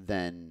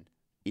than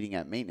eating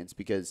at maintenance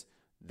because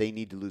they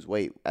need to lose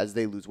weight. As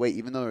they lose weight,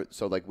 even though,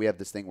 so like we have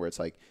this thing where it's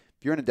like,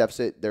 if you're in a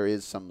deficit, there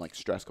is some like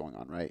stress going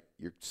on, right?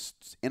 You're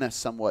in a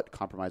somewhat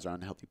compromised or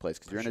unhealthy place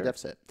because you're in a sure.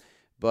 deficit.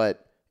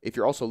 But if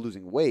you're also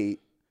losing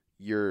weight,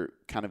 you're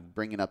kind of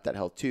bringing up that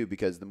health too,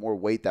 because the more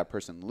weight that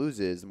person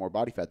loses, the more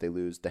body fat they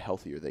lose, the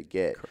healthier they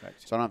get.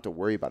 Correct. So I don't have to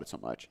worry about it so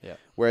much. Yeah.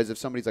 Whereas if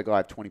somebody's like, oh, I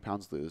have 20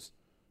 pounds to lose,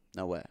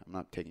 no way. I'm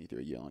not taking you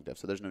through a year-long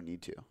deficit. There's no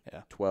need to.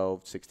 Yeah.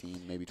 12,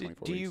 16, maybe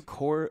 24 do weeks.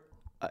 you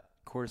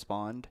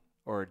correspond,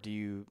 or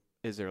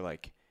is there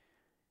like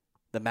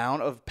the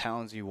amount of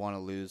pounds you want to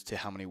lose to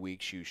how many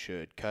weeks you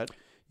should cut?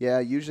 Yeah,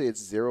 usually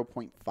it's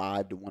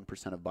 0.5 to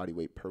 1% of body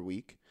weight per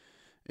week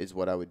is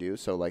what I would do.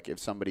 So, like, if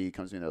somebody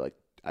comes in and they're like,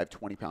 I have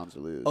 20 pounds to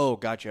lose. Oh,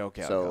 gotcha.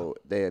 Okay. So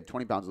they have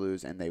 20 pounds to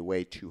lose and they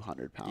weigh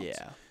 200 pounds.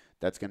 Yeah.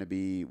 That's going to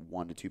be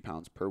 1 to 2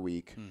 pounds per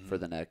week for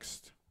the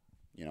next,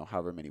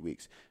 however many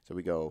weeks. So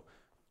we go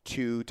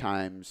 2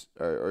 times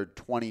or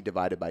 20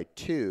 divided by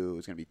 2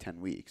 is going to be 10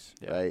 weeks,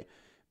 right?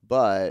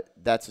 But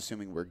that's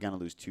assuming we're going to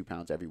lose 2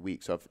 pounds every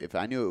week. So if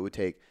I knew it would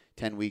take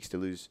 10 weeks to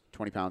lose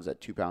 20 pounds at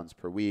 2 pounds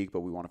per week, but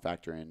we want to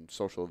factor in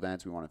social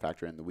events, we want to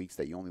factor in the weeks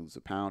that you only lose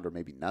a pound or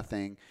maybe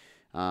nothing,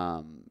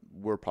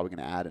 we're probably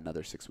going to add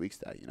another 6 weeks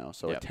to that,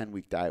 So a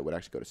 10-week diet would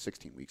actually go to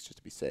 16 weeks just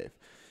to be safe.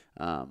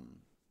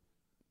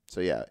 So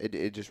yeah,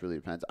 it just really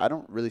depends. I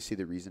don't really see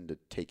the reason to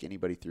take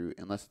anybody through,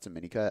 unless it's a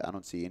mini cut, I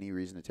don't see any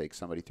reason to take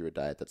somebody through a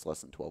diet that's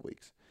less than 12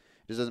 weeks.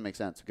 It just doesn't make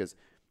sense because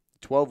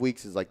 12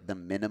 weeks is like the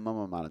minimum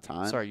amount of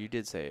time. Sorry, you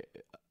did say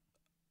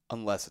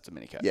unless it's a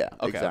mini cut. Yeah,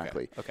 okay,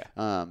 exactly. Okay.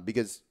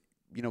 Because,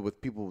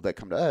 with people that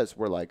come to us,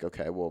 we're like,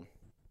 okay, well,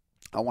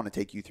 I want to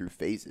take you through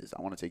phases.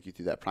 I want to take you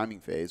through that priming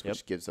phase,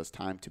 which gives us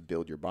time to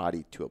build your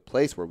body to a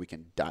place where we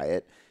can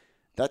diet.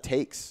 That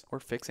takes or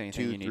fix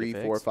anything 2, you need 3, to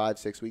fix. 4, 5,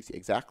 6 weeks.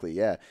 Exactly.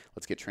 Yeah.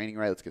 Let's get training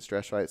right. Let's get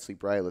stress right.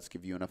 Sleep right. Let's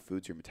give you enough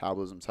food so your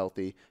metabolism's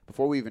healthy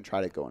before we even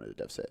try to go into the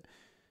deficit.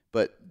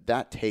 But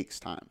that takes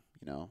time.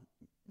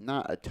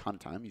 Not a ton of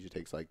time. Usually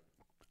takes I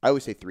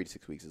always say 3 to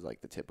 6 weeks is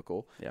like the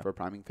typical for a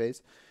priming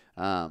phase.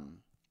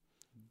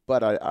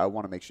 But I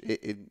want to make sure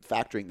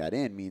factoring that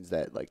in means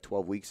that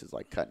 12 weeks is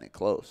like cutting it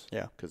close.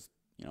 Yeah. Because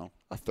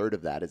a third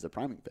of that is a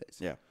priming phase.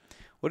 Yeah.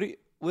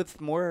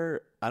 With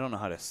more, I don't know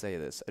how to say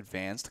this,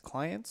 advanced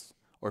clients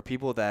or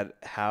people that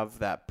have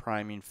that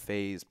priming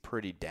phase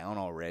pretty down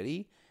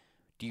already,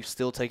 do you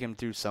still take them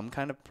through some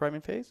kind of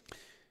priming phase?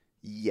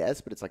 Yes,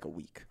 but it's like a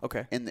week.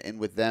 Okay. And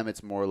with them,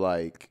 it's more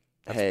like,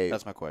 hey,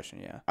 that's my question.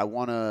 Yeah. I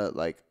want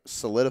to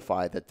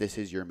solidify that this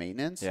is your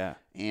maintenance. Yeah.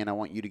 And I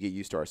want you to get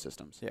used to our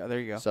systems. Yeah, there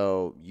you go.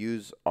 So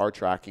use our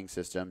tracking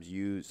systems,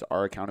 use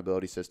our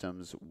accountability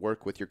systems,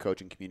 work with your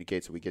coach and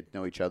communicate so we get to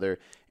know each other.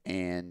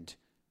 And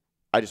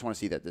I just want to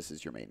see that this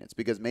is your maintenance,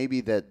 because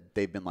maybe that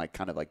they've been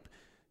kind of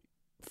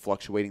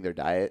fluctuating their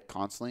diet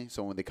constantly.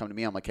 So when they come to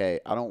me, I'm like, hey,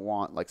 I don't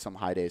want some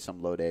high days,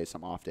 some low days,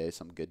 some off days,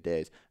 some good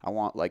days. I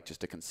want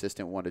just a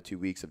consistent 1 to 2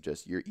 weeks of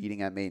just you're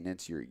eating at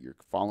maintenance, you're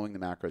following the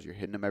macros, you're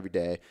hitting them every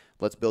day.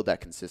 Let's build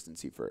that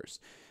consistency first.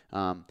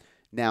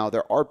 Now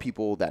there are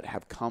people that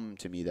have come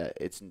to me that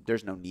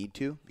there's no need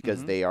to,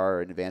 because they are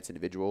an advanced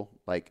individual.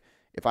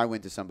 If I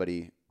went to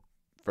somebody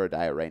for a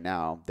diet right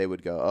now, they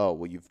would go, oh,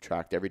 well, you've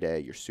tracked every day,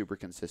 you're super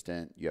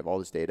consistent, you have all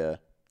this data.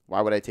 Why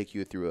would I take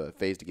you through a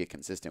phase to get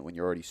consistent when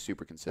you're already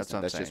super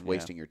consistent? That's just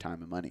wasting your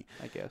time and money.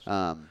 I guess.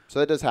 So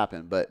that does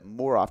happen, but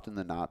more often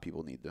than not,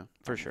 people need the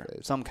for sure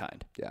phase. some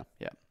kind. Yeah.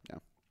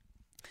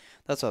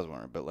 That's what I was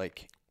wondering. But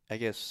I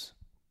guess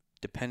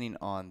depending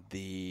on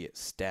the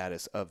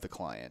status of the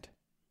client,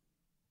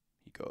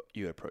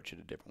 you approach it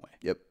a different way.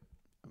 Yep.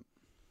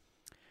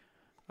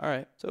 All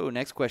right. So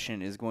next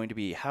question is going to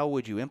be, how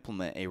would you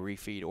implement a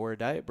refeed or a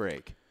diet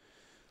break?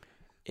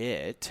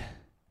 It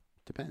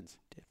depends.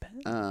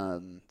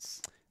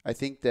 I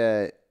think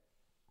that,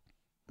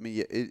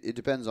 it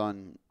depends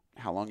on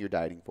how long you're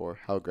dieting for,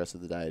 how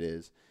aggressive the diet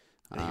is,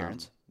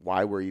 adherence,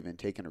 why we're even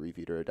taking a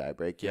refeed or a diet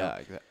break. Yeah,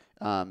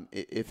 exactly.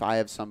 If I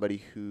have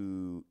somebody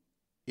who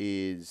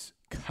is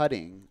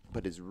cutting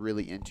but is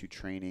really into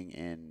training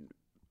and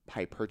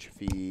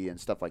hypertrophy and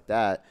stuff like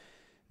that,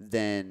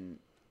 then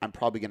I'm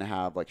probably going to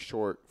have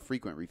short,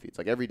 frequent refeeds.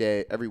 Every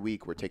day, every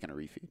week, we're taking a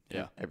refeed.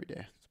 Yeah. Every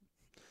day.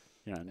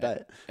 You're on a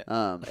diet.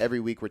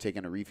 Every week we're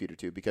taking a refeed or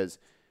two, because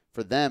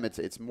for them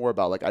it's more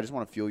about I just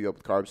want to fuel you up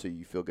with carbs so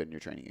you feel good in your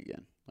training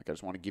again. I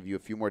just want to give you a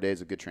few more days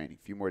of good training,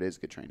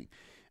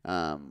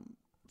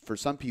 For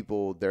some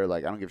people, they're I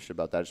don't give a shit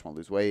about that. I just want to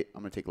lose weight.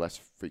 I'm going to take less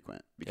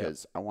frequent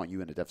because I want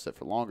you in a deficit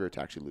for longer to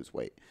actually lose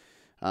weight.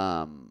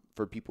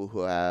 For people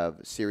who have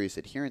serious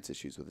adherence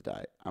issues with the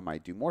diet, I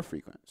might do more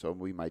frequent. So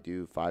we might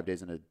do 5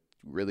 days in a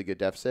really good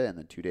deficit and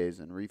then 2 days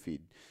in refeed,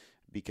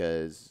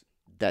 because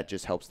that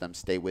just helps them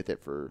stay with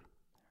it for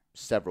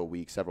several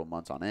weeks, several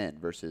months on end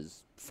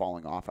versus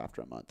falling off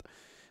after a month.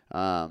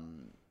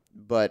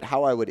 But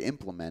how I would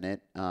implement it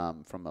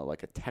from a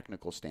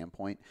technical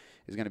standpoint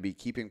is going to be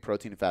keeping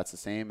protein and fats the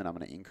same, and I'm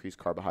going to increase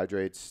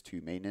carbohydrates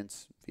to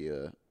maintenance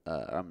via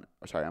I'm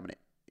going to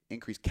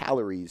increase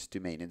calories to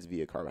maintenance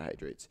via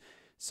carbohydrates.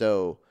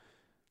 So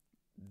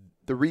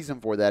the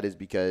reason for that is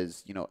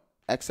because,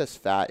 excess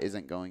fat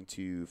isn't going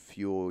to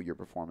fuel your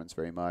performance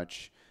very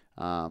much.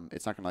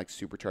 It's not going to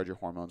supercharge your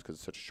hormones because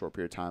it's such a short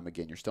period of time.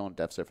 Again, you're still in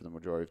deficit for the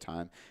majority of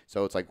time.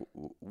 So it's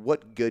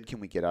what good can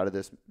we get out of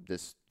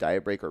this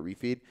diet break or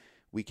refeed?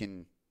 We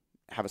can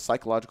have a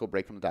psychological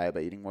break from the diet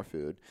by eating more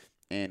food,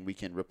 and we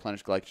can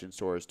replenish glycogen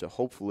stores to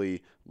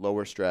hopefully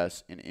lower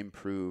stress and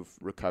improve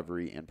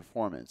recovery and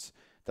performance.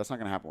 That's not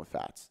going to happen with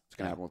fats. It's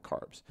going to happen with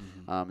carbs.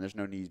 There's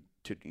no need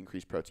to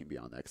increase protein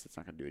beyond that because it's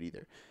not going to do it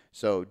either.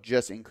 So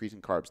just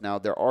increasing carbs. Now,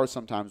 there are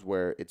some times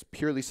where it's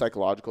purely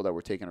psychological that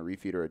we're taking a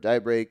refeed or a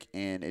diet break,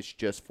 and it's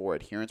just for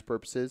adherence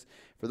purposes.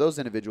 For those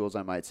individuals,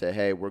 I might say,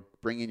 hey, we're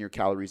bringing your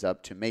calories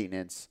up to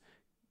maintenance.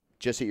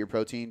 Just eat your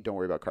protein. Don't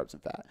worry about carbs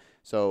and fat.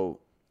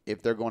 So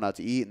if they're going out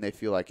to eat and they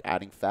feel like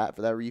adding fat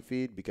for that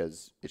refeed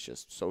because it's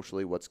just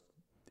socially what's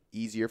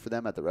easier for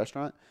them at the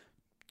restaurant,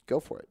 go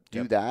for it.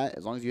 Do that.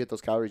 As long as you hit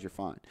those calories, you're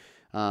fine.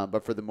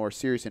 But for the more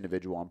serious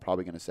individual, I'm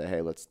probably going to say,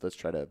 hey, let's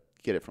try to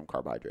get it from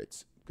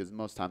carbohydrates because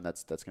most time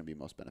that's going to be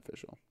most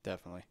beneficial.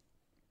 Definitely.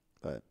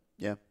 But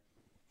yeah.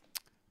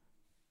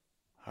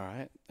 All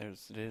right. It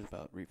is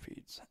about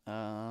refeeds.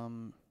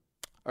 All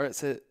right.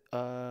 So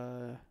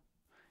it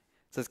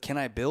says, can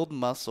I build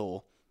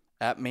muscle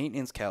at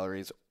maintenance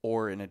calories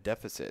or in a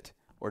deficit,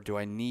 or do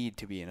I need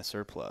to be in a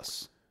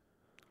surplus?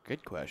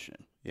 Good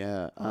question.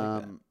 Yeah.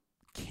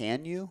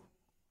 Can you?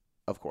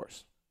 Of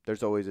course.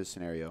 There's always a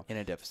scenario. In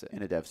a deficit.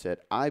 In a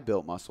deficit. I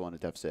built muscle in a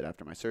deficit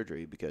after my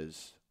surgery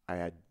because I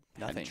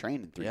hadn't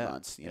trained in 3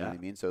 months. You know what I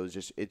mean? So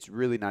it's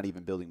really not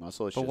even building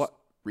muscle. It's just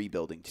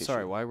rebuilding tissue.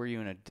 Sorry, why were you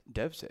in a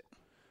deficit?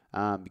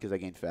 Because I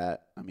gained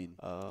fat. I mean,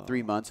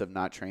 3 months of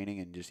not training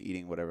and just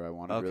eating whatever I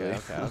wanted.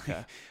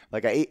 Okay.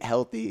 Like I ate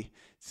healthy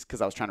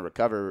because I was trying to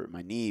recover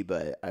my knee,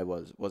 but I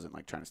wasn't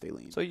like trying to stay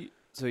lean.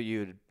 So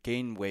you'd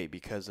gain weight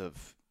because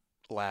of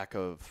lack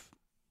of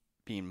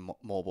being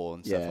mobile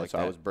and stuff like that. So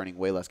I was burning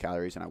way less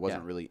calories, and I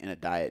wasn't really in a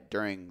diet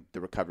during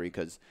the recovery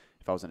because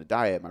if I was in a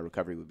diet, my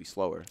recovery would be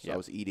slower. So I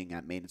was eating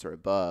at maintenance or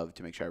above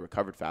to make sure I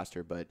recovered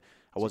faster, but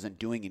I wasn't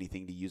doing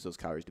anything to use those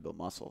calories to build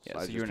muscle.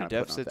 So you're in a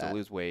deficit to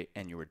lose weight,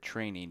 and you were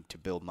training to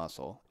build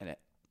muscle, and it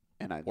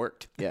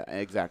worked. Yeah,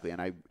 exactly.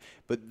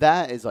 But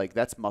that is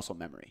that's muscle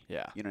memory.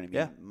 Yeah. You know what I mean?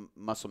 Yeah.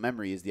 Muscle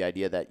memory is the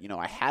idea that,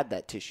 I had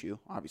that tissue.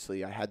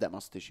 Obviously, I had that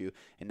muscle tissue,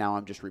 and now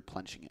I'm just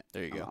replenishing it.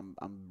 There you go.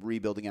 I'm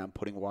rebuilding it. I'm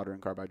putting water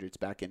and carbohydrates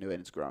back into it,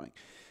 and it's growing.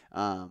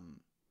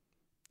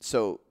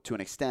 So to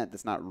an extent,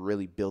 that's not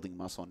really building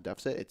muscle in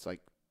deficit. It's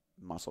like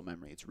muscle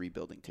memory. It's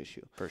rebuilding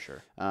tissue. For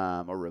sure.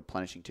 Or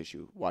replenishing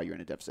tissue while you're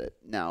in a deficit.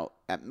 Now,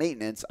 at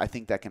maintenance, I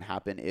think that can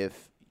happen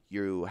if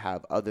you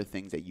have other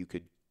things that you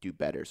could do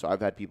better. So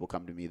I've had people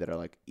come to me that are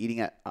like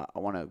I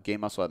want to gain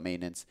muscle at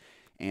maintenance,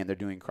 and they're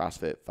doing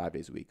CrossFit 5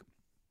 days a week.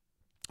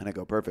 And I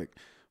go, perfect.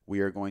 We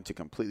are going to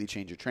completely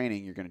change your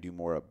training. You're going to do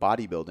more of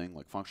bodybuilding,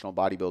 like functional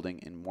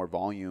bodybuilding, and more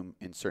volume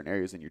in certain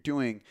areas than you're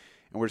doing.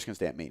 And we're just going to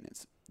stay at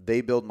maintenance.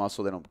 They build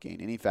muscle. They don't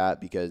gain any fat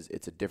because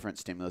it's a different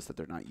stimulus that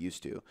they're not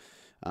used to.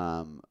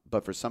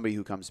 But for somebody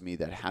who comes to me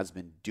that has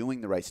been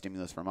doing the right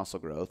stimulus for muscle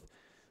growth,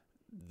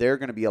 they're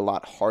going to be a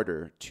lot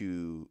harder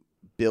to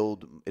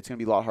build. It's going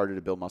to be a lot harder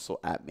to build muscle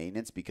at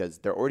maintenance because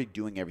they're already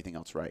doing everything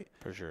else right.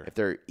 For sure. If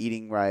they're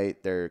eating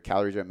right, their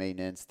calories are at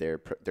maintenance, they're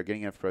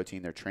getting enough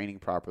protein, they're training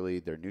properly,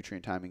 their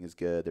nutrient timing is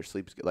good, their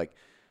sleep is good. Like,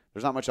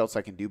 there's not much else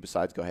I can do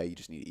besides go, hey, you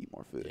just need to eat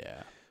more food.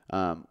 Yeah.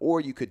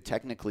 Or you could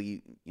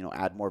technically,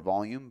 add more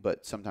volume,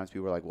 but sometimes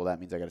people are like, well, that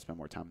means I got to spend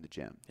more time in the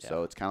gym. Yeah.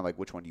 So it's kind of like,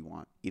 which one do you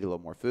want? Eat a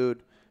little more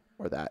food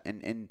or that?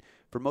 And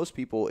for most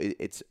people,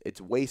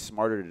 it's way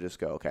smarter to just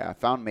go, okay, I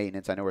found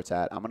maintenance. I know where it's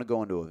at. I'm going to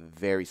go into a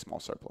very small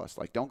surplus.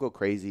 Like, don't go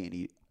crazy and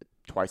eat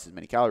twice as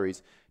many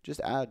calories. Just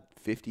add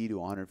 50 to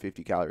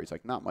 150 calories,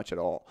 like not much at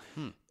all.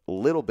 A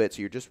little bit,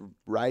 so you're just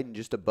riding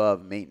just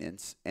above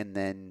maintenance, and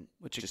then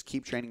just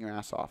keep training your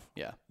ass off.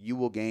 Yeah. You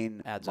will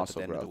gain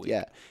muscle growth.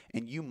 Yeah.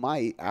 And you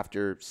might,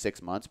 after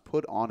 6 months,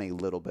 put on a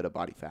little bit of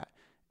body fat.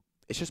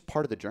 It's just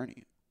part of the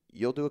journey.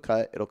 You'll do a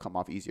cut. It'll come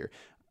off easier.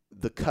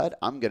 The cut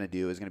I'm going to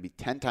do is going to be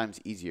 10 times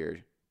easier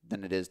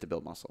than it is to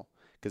build muscle,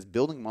 because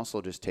building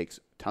muscle just takes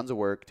tons of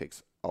work,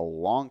 takes a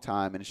long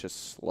time, and it's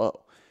just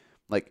slow.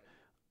 Like,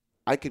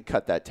 I could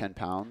cut that 10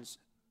 pounds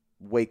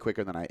way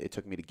quicker than it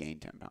took me to gain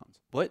 10 pounds.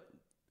 What?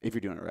 If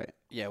you're doing it right.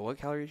 Yeah, what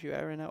calories you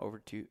at right now? Over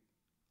to,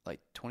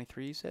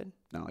 23, you said?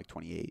 No, like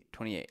 28.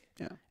 28.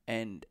 Yeah.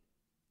 And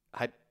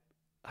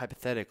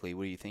hypothetically,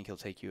 what do you think he'll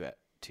take you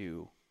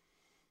to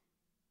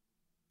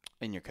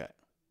in your cut?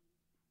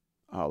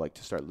 Oh, like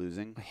to start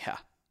losing? Yeah.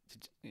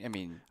 I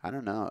mean, I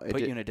don't know.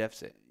 Put you in a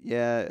deficit.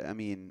 Yeah, I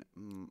mean,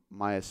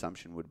 my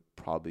assumption would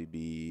probably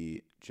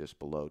be just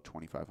below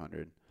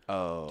 2,500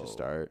 to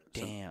start.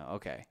 Damn,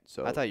 okay.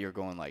 So I thought you were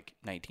going like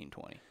 19,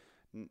 20.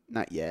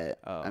 Not yet.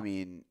 Oh. I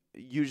mean,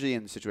 usually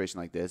in a situation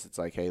like this, it's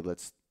like, hey,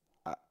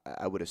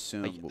 I would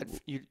assume.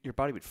 Your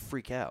body would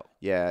freak out.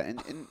 Yeah,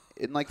 and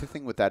like the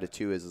thing with that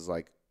too is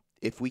like,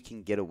 if we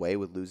can get away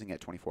with losing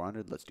at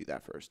 2,400, let's do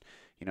that first.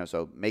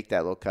 So make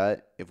that little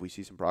cut. If we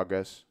see some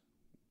progress,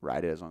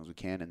 ride it as long as we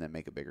can, and then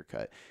make a bigger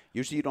cut.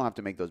 Usually you don't have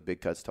to make those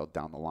big cuts till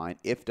down the line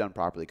if done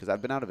properly, because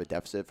I've been out of a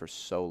deficit for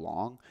so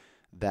long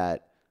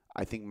that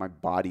I think my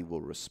body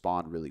will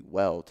respond really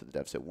well to the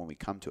deficit when we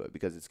come to it,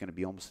 because it's going to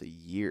be almost a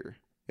year.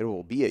 It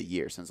will be a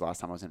year since the last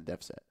time I was in a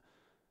deficit.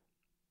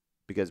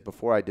 because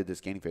before I did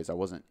this gaining phase, I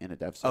wasn't in a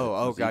deficit.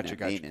 I was Gotcha.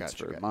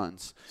 for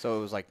months. So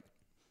it was like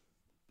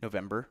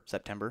November,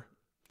 September.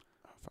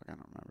 Oh, fuck, I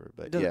don't remember,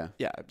 but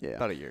yeah,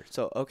 about a year.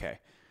 So okay,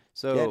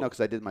 so yeah, no,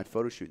 because I did my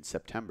photo shoot in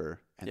September,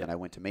 and then I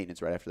went to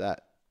maintenance right after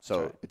that.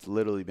 So it's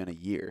literally been a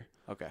year.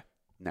 Okay.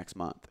 Next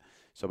month.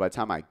 So by the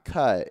time I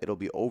cut, it'll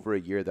be over a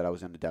year that I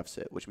was in a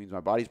deficit, which means my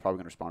body's probably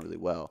going to respond really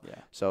well. Yeah.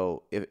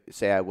 So if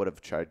say I would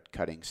have tried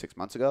cutting 6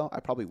 months ago,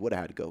 I probably would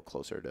have had to go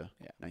closer to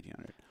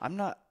 1900. I'm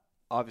not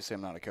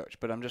a coach,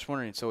 but I'm just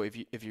wondering. So if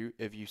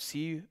you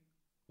see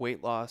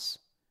weight loss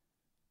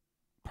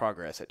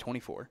progress at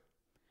 24,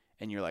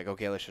 and you're like,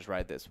 okay, let's just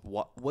ride this.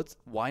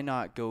 Why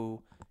not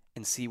go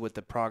and see what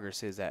the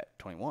progress is at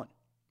 21?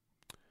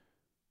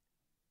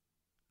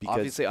 Because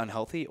obviously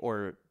unhealthy,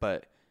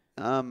 but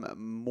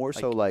more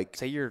so like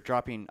say you're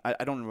dropping.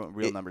 I don't know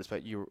real numbers,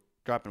 but you're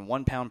dropping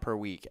 1 pound per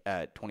week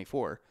at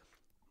 24.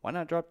 Why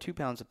not drop 2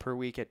 pounds per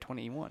week at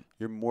 21?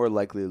 You're more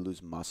likely to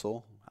lose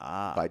muscle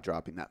by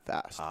dropping that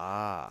fast.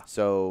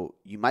 So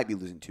you might be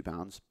losing 2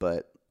 pounds,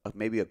 but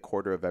maybe a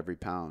quarter of every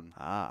pound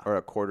or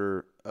a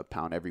quarter a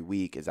pound every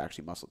week is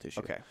actually muscle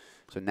tissue. Okay.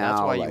 So now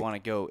that's why you want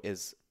to go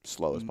as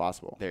slow as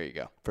possible. There you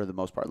go. For the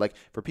most part. Like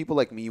for people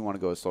like me, you want to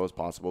go as slow as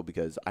possible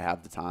because I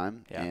have the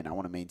time and I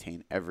want to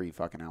maintain every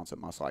fucking ounce of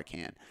muscle I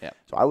can. Yeah.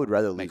 So I would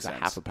rather lose a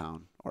half a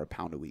pound or a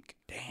pound a week.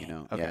 Dang. You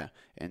know? Okay. Yeah.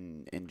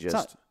 And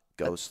just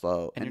go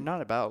slow. And you're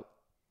not about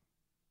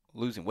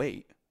losing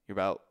weight. You're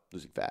about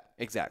losing fat.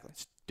 Exactly.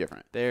 It's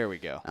different. There we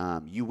go.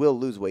 You will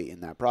lose weight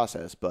in that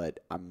process, but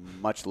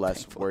I'm much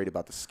less worried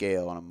about the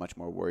scale, and I'm much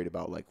more worried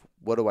about like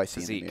what do I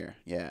see in the mirror?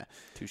 Yeah.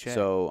 Touche.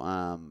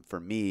 So for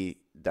me,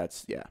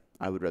 that's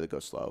I would rather go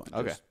slow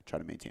and just try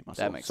to maintain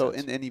muscle. That makes sense.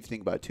 And if you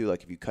think about it too,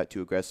 like if you cut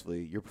too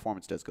aggressively, your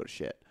performance does go to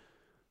shit.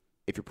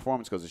 If your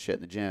performance goes to shit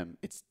in the gym,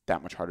 it's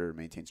that much harder to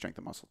maintain strength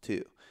and muscle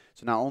too.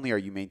 So not only are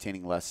you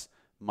maintaining less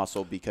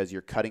muscle because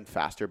you're cutting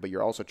faster, but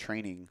you're also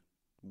training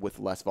with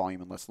less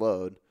volume and less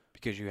load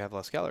because you have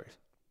less calories.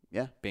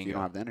 Yeah, so you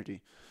don't have the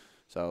energy.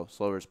 So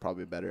slower is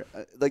probably better.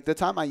 Like the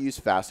time I use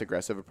fast,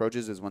 aggressive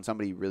approaches is when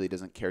somebody really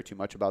doesn't care too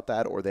much about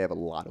that or they have a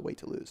lot of weight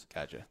to lose.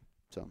 Gotcha.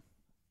 So,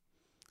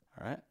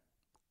 all right.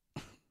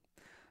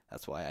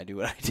 That's why I do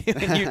what I do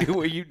and you do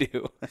what you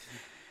do.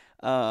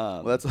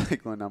 Well, that's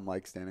like when I'm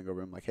like standing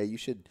over him like, hey,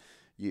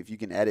 if you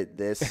can edit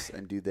this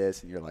and do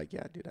this. And you're like,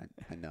 yeah, dude,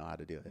 I know how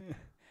to do it.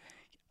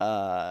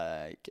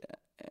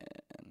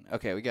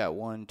 Okay, we got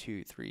 1,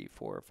 2, 3,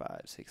 4,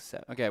 5, 6,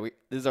 7. Okay,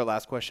 this is our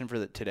last question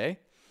for today.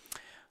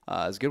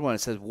 It's a good one.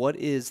 It says, what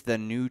is the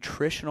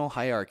nutritional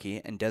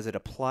hierarchy, and does it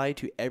apply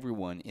to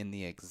everyone in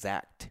the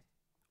exact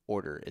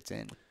order it's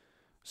in?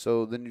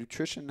 So the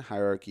nutrition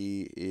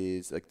hierarchy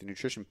is like the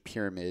nutrition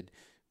pyramid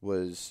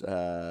was,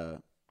 I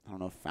don't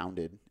know if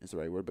founded is the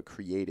right word, but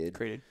created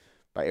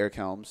by Eric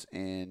Helms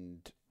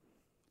and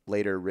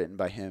later written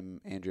by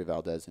him, Andrea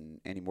Valdez, and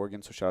Andy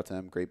Morgan. So shout out to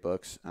them. Great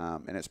books.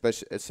 And it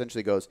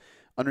essentially goes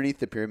underneath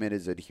the pyramid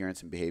is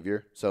adherence and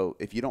behavior. So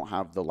if you don't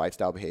have the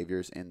lifestyle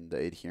behaviors and the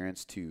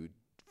adherence to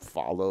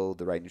follow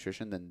the right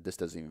nutrition, then this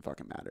doesn't even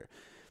fucking matter.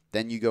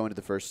 Then you go into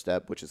the first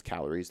step, which is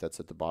calories. That's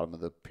at the bottom of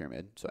the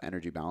pyramid. So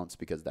energy balance,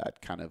 because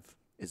that kind of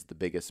is the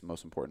biggest,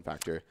 most important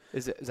factor.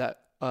 Is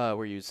that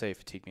where you say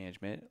fatigue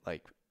management,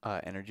 like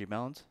energy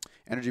balance?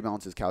 Energy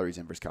balance is calories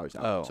in versus calories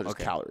out. So just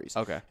calories.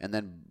 Okay. And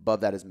then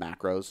above that is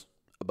macros.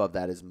 Above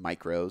that is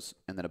micros.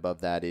 And then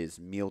above that is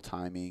meal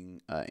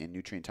timing and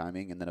nutrient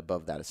timing. And then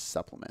above that is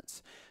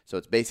supplements. So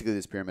it's basically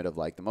this pyramid of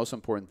like the most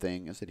important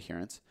thing is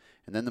adherence.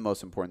 And then the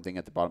most important thing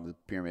at the bottom of the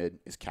pyramid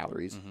is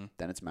calories. Mm-hmm.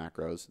 Then it's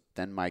macros.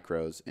 Then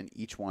micros. And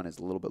each one is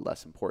a little bit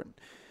less important.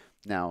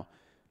 Now,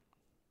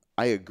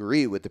 I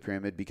agree with the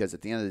pyramid because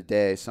at the end of the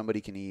day, somebody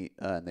can eat,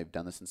 and they've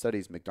done this in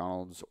studies,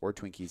 McDonald's or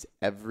Twinkies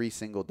every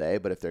single day,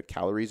 but if their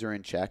calories are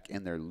in check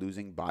and they're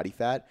losing body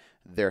fat,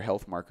 their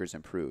health markers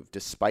improve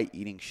despite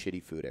eating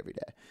shitty food every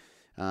day.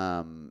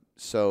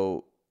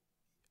 So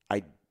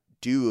I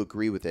do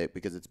agree with it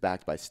because it's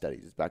backed by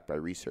studies. It's backed by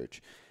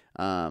research.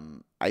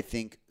 I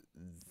think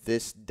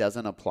this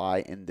doesn't apply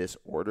in this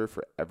order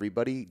for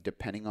everybody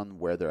depending on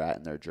where they're at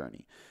in their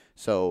journey.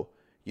 So,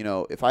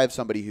 if I have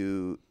somebody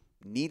who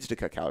needs to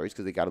cut calories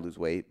because they got to lose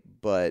weight,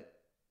 but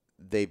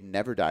they've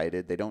never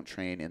dieted, they don't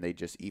train, and they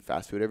just eat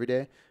fast food every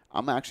day,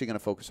 I'm actually going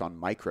to focus on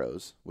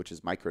micros, which is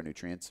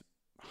micronutrients,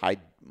 high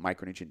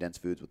micronutrient dense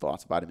foods with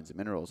lots of vitamins and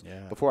minerals,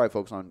 before I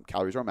focus on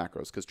calories or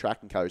macros, because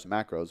tracking calories and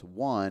macros,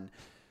 one,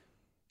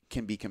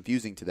 can be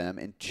confusing to them,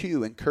 and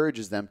two,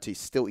 encourages them to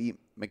still eat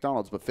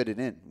McDonald's but fit it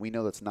in. We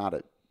know that's not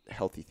a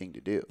healthy thing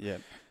to do. Yeah.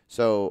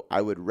 So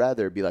I would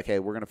rather be like, hey,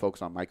 we're going to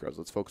focus on micros.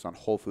 Let's focus on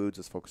whole foods.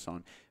 Let's focus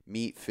on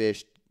meat,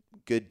 fish,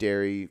 good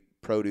dairy,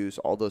 produce,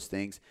 all those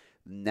things.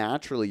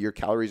 Naturally, your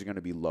calories are going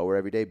to be lower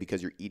every day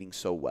because you're eating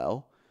so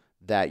well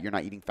that you're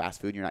not eating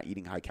fast food, you're not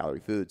eating high calorie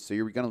foods. So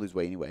you're going to lose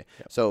weight anyway.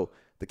 Yep. So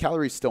the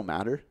calories still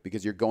matter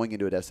because you're going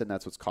into a deficit and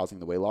that's what's causing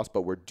the weight loss,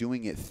 but we're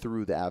doing it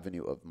through the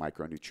avenue of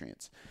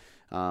micronutrients.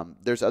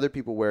 There's other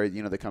people where,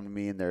 they come to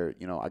me and they're,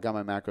 I got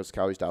my macros,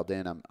 calories dialed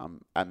in.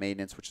 I'm at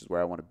maintenance, which is where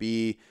I want to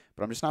be,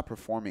 but I'm just not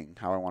performing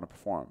how I want to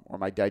perform, or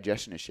my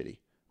digestion is shitty,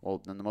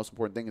 Well, then the most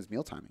important thing is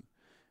meal timing.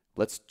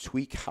 Let's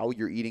tweak how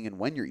you're eating and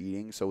when you're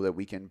eating so that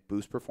we can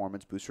boost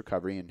performance, boost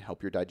recovery, and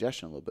help your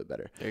digestion a little bit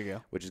better. There you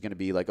go. Which is going to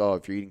be like, oh,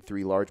 if you're eating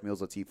 3 large meals,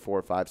 let's eat 4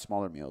 or 5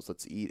 smaller meals.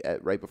 Let's eat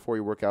right before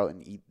you work out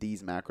and eat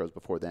these macros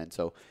before then.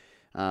 So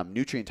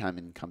nutrient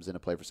timing comes into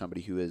play for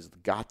somebody who has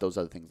got those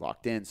other things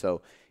locked in.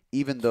 So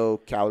even though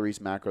calories,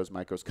 macros,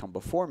 micros come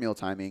before meal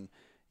timing,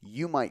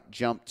 you might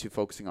jump to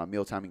focusing on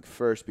meal timing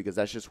first because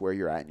that's just where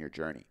you're at in your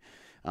journey.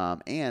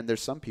 And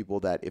there's some people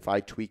that if I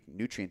tweak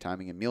nutrient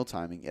timing and meal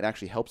timing, it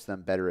actually helps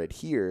them better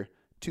adhere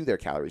to their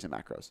calories and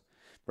macros,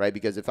 right?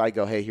 Because if I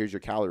go, hey, here's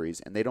your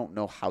calories, and they don't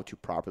know how to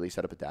properly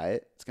set up a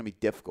diet, it's going to be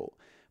difficult.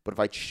 But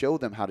if I show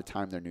them how to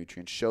time their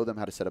nutrients, show them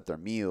how to set up their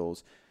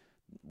meals,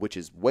 which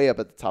is way up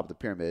at the top of the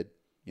pyramid,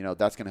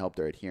 that's going to help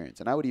their adherence.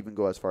 And I would even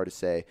go as far to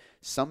say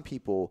some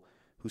people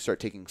who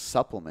start taking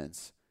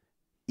supplements,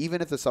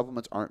 even if the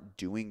supplements aren't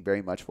doing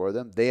very much for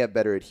them, they have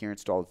better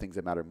adherence to all the things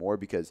that matter more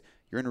because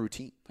you're in a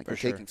routine. Like you're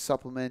taking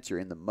supplements, you're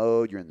in the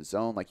mode, you're in the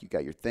zone, like you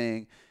got your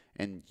thing,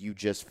 and you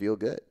just feel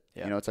good.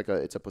 Yeah.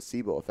 It's a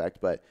placebo effect.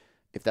 But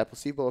if that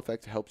placebo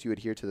effect helps you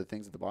adhere to the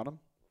things at the bottom,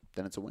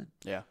 then it's a win.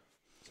 Yeah.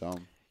 So,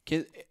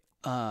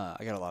 I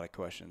got a lot of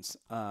questions.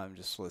 I'm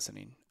just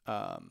listening.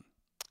 Can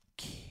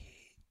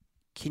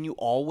you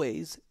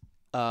always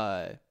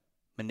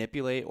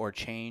manipulate or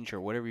change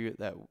or whatever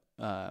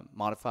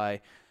modify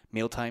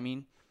meal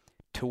timing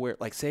to where,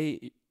 like,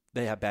 say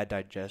they have bad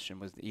digestion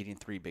with eating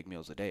 3 big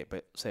meals a day,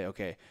 but say,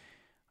 okay,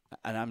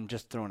 and I'm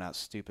just throwing out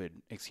stupid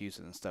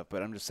excuses and stuff,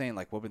 but I'm just saying,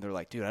 like, what when they're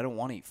like, dude, I don't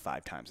want to eat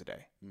 5 times a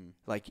day.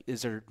 Like,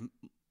 is there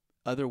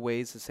other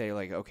ways to say,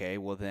 like, okay,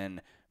 well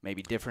then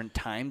maybe different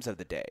times of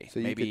the day? So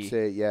maybe you could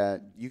say,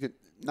 you could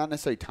not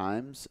necessarily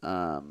times,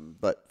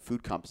 but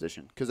food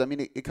composition. Because I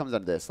mean, it comes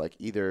down to this, like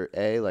either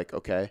like,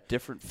 okay,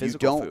 different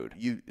physical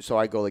food. So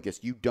I go like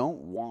this: you don't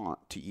want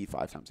to eat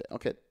 5 times a day.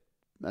 Okay,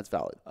 that's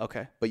valid.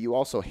 Okay, but you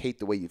also hate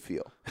the way you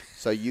feel.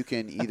 So you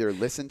can either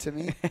listen to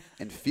me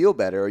and feel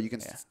better, or you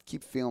can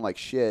keep feeling like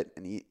shit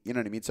and eat. You know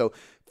what I mean? So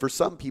for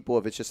some people,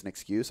 if it's just an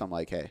excuse, I'm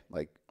like, hey,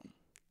 like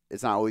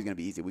it's not always going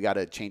to be easy. We got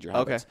to change your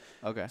habits.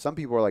 Okay. Some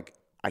people are like,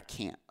 I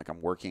can't. Like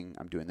I'm working,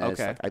 I'm doing this.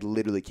 Okay. Like, I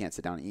literally can't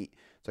sit down and eat.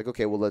 It's like,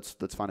 okay, well let's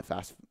find a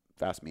fast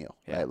meal,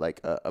 right? Like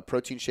a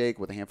protein shake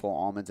with a handful of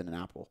almonds and an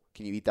apple.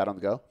 Can you eat that on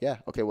the go? Yeah.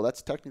 Okay. Well,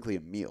 that's technically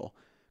a meal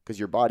because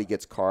your body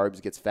gets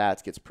carbs, gets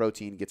fats, gets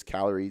protein, gets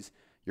calories.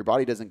 Your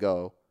body doesn't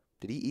go,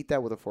 did he eat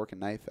that with a fork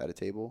and knife at a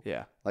table?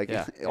 Yeah. Like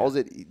all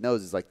it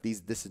knows is like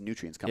this is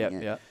nutrients coming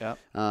in. Yeah.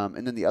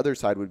 And then the other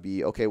side would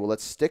be, okay, well,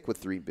 let's stick with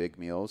 3 big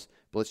meals,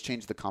 but let's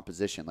change the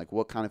composition. Like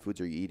what kind of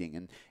foods are you eating?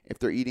 And if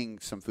they're eating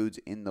some foods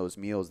in those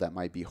meals that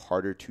might be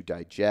harder to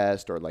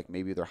digest, or like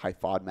maybe they're high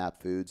FODMAP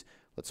foods,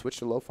 let's switch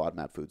to low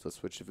FODMAP foods. Let's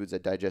switch to foods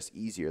that digest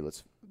easier.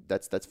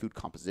 That's food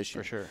composition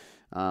for sure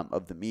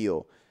of the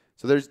meal.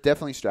 So there's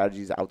definitely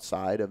strategies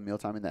outside of meal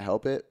timing that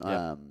help it.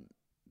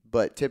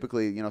 But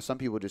typically, some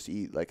people just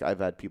eat, like I've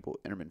had people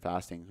intermittent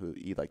fasting who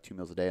eat like 2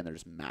 meals a day and they're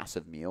just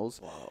massive meals.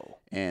 Whoa.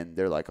 And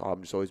they're like, oh,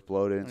 I'm just always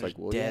bloated. And it's like,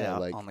 well, dead yeah,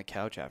 out like on the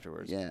couch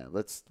afterwards. Yeah,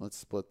 let's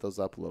split those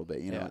up a little bit.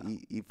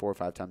 Eat 4 or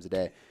 5 times a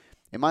day.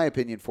 In my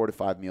opinion, 4 to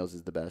 5 meals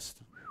is the best.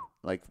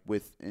 Like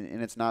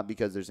and it's not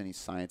because there's any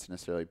science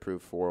necessarily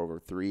proof 4 over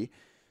 3.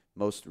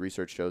 Most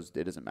research shows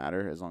it doesn't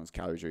matter as long as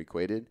calories are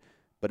equated.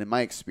 But in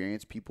my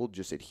experience, people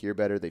just adhere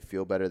better. They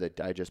feel better. They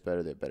digest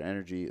better. They have better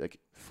energy.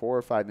 Like 4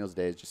 or 5 meals a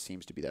day just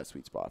seems to be that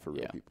sweet spot for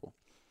real people.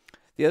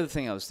 The other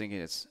thing I was thinking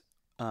is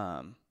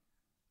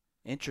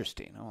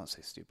interesting. I don't want to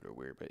say stupid or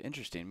weird, but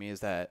interesting to me is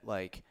that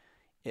like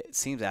it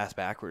seems ass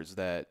backwards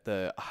that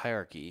the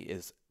hierarchy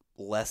is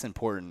less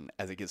important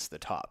as it gets to the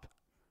top.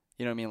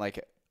 You know what I mean?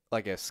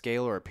 Like a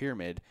scale or a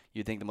pyramid,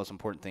 you'd think the most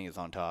important thing is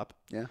on top.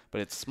 Yeah.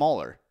 But it's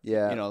smaller.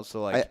 Yeah.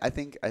 So like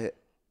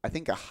I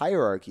think a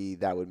hierarchy,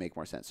 that would make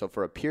more sense. So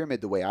for a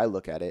pyramid, the way I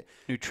look at it,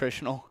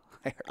 nutritional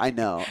hierarchy. I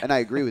know, and I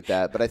agree with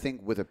that. But I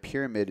think with a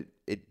pyramid,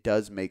 it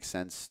does make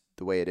sense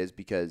the way it is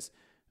because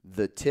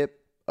the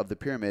tip of the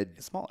pyramid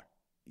is smaller.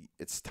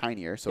 It's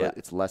tinier, so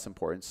it's less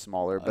important,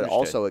 smaller. But Understood.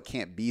 also, it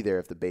can't be there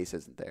if the base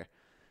isn't there.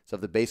 So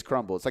if the base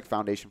crumbles, it's like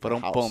foundation for a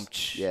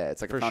house. Yeah,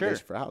 it's like a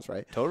foundation for a house,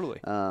 right? Totally.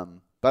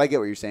 But I get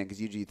what you're saying because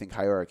usually you think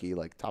hierarchy,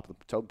 like top of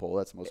the totem pole,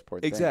 that's the most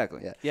important thing.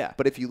 Exactly. Yeah.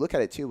 But if you look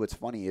at it too, what's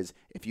funny is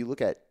if you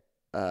look at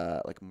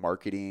like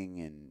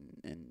marketing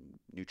and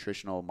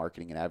nutritional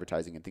marketing and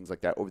advertising and things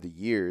like that over the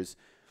years,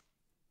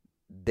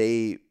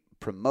 they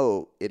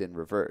promote it in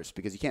reverse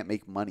because you can't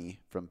make money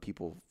from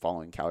people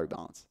following calorie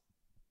balance.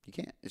 You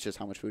can't. It's just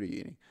how much food are you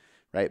eating,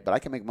 right? But I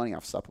can make money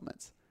off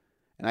supplements,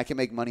 and I can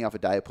make money off a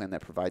diet plan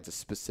that provides a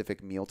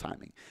specific meal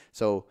timing.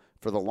 So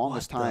for the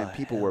longest time,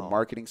 people were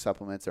marketing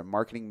supplements, they're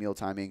marketing meal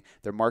timing,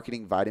 they're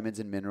marketing vitamins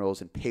and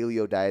minerals and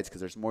paleo diets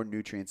because there's more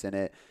nutrients in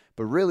it.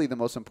 But really, the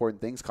most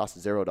important things cost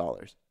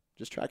 $0.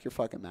 Just track your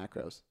fucking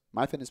macros.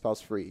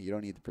 MyFitnessPal's free. You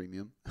don't need the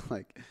premium.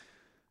 Like,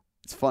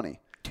 it's funny.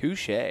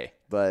 Touche.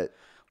 But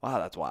wow,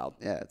 that's wild.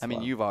 Yeah, I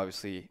mean, you've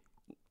obviously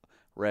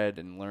read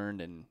and learned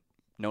and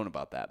known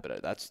about that,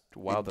 but that's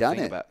wild to done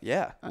think it. about.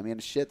 Yeah. I mean,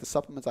 shit, the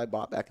supplements I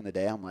bought back in the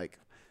day, I'm like,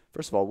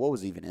 First of all, what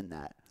was even in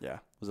that? Yeah.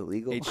 Was it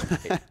legal?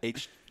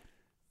 HCG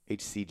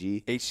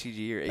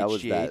HCG or That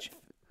was that. HGH?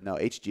 No,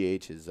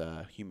 HGH is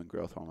human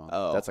growth hormone.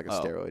 Oh, That's like a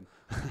steroid.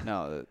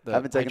 No, the I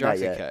haven't taken that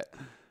hydroxycut. yet.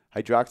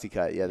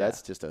 Hydroxycut, yeah,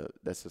 that's just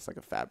like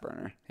a fat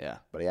burner. Yeah.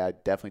 But yeah, I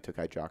definitely took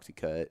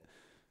hydroxycut.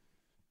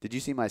 Did you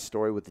see my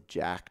story with the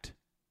Jacked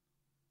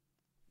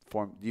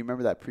form? Do you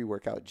remember that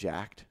pre-workout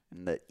Jacked?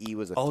 And the E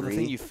was a 3? The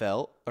thing you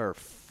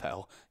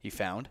you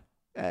found?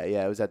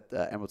 Yeah, it was at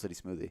Emerald City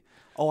Smoothie.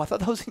 Oh, I thought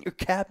that was in your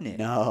cabinet.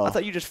 No. I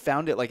thought you just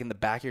found it like in the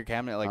back of your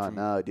cabinet. Like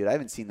No, dude, I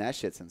haven't seen that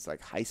shit since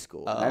like high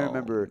school. And I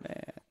remember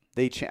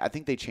I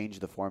think they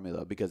changed the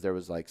formula because there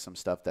was like some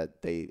stuff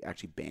that they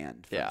actually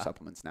banned from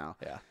supplements now.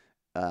 Yeah.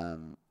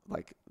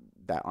 Like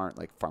that aren't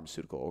like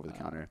pharmaceutical over the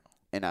counter.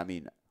 And I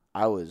mean,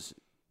 I was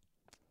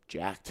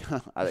jacked.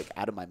 I like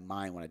out of my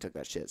mind when I took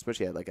that shit,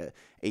 especially at like a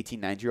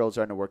 18, 19-year-old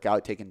starting to work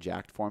out, taking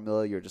Jacked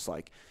formula. You're just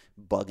like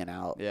bugging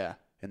out. Yeah.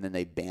 And then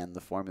they banned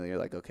the formula. You're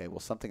like, okay, well,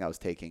 something I was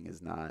taking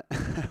is not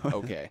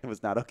okay. It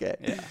was not okay.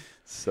 Yeah.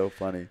 So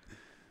funny.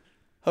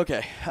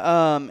 Okay.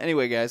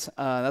 Anyway, guys,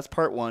 that's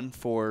part 1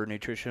 for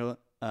nutritional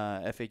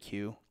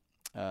FAQ.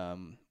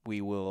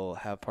 We will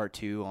have part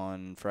 2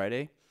 on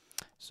Friday.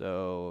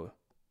 So,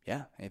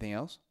 yeah. Anything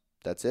else?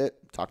 That's it.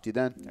 Talk to you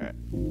then. All right.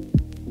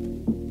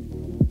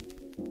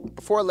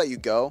 Before I let you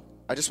go,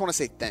 I just want to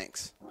say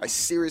thanks. I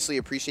seriously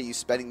appreciate you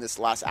spending this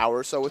last hour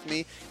or so with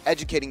me,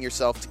 educating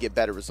yourself to get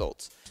better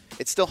results.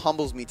 It still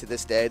humbles me to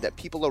this day that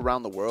people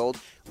around the world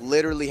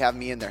literally have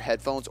me in their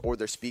headphones or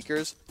their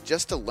speakers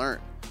just to learn.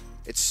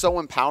 It's so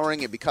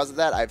empowering, and because of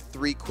that, I have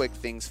 3 quick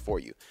things for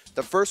you.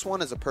 The first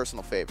one is a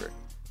personal favor.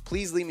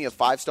 Please leave me a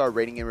 5-star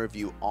rating and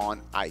review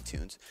on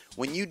iTunes.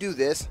 When you do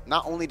this,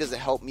 not only does it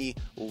help me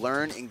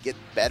learn and get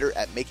better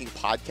at making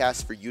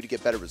podcasts for you to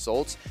get better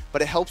results,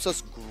 but it helps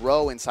us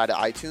grow inside of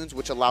iTunes,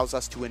 which allows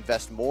us to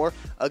invest more,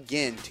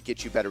 again, to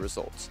get you better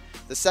results.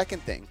 The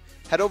second thing,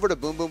 head over to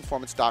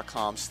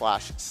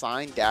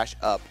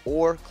boomboomperformance.com/sign-up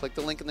or click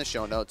the link in the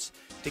show notes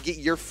to get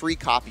your free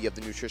copy of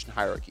the Nutrition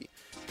Hierarchy.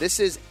 This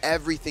is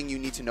everything you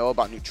need to know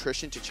about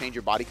nutrition to change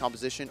your body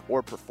composition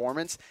or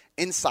performance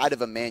inside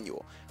of a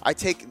manual. I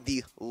take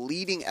the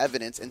leading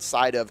evidence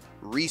inside of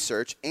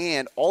research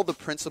and all the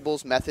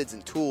principles, methods,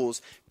 and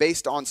tools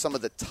based on some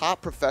of the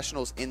top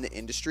professionals in the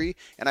industry,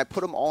 and I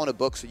put them all in a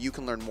book so you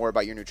can learn more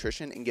about your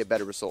nutrition and get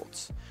better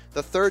results.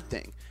 The third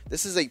thing,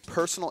 this is a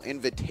personal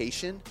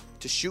invitation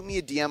to shoot me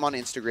a DM on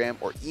Instagram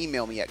or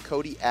email me at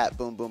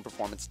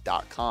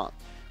cody@boomboomperformance.com.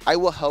 I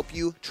will help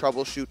you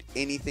troubleshoot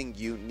anything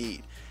you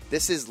need.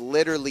 This is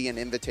literally an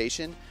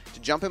invitation to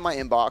jump in my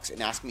inbox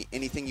and ask me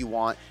anything you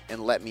want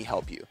and let me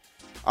help you.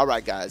 All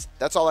right, guys,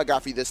 that's all I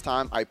got for you this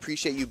time. I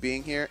appreciate you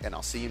being here, and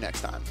I'll see you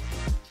next time.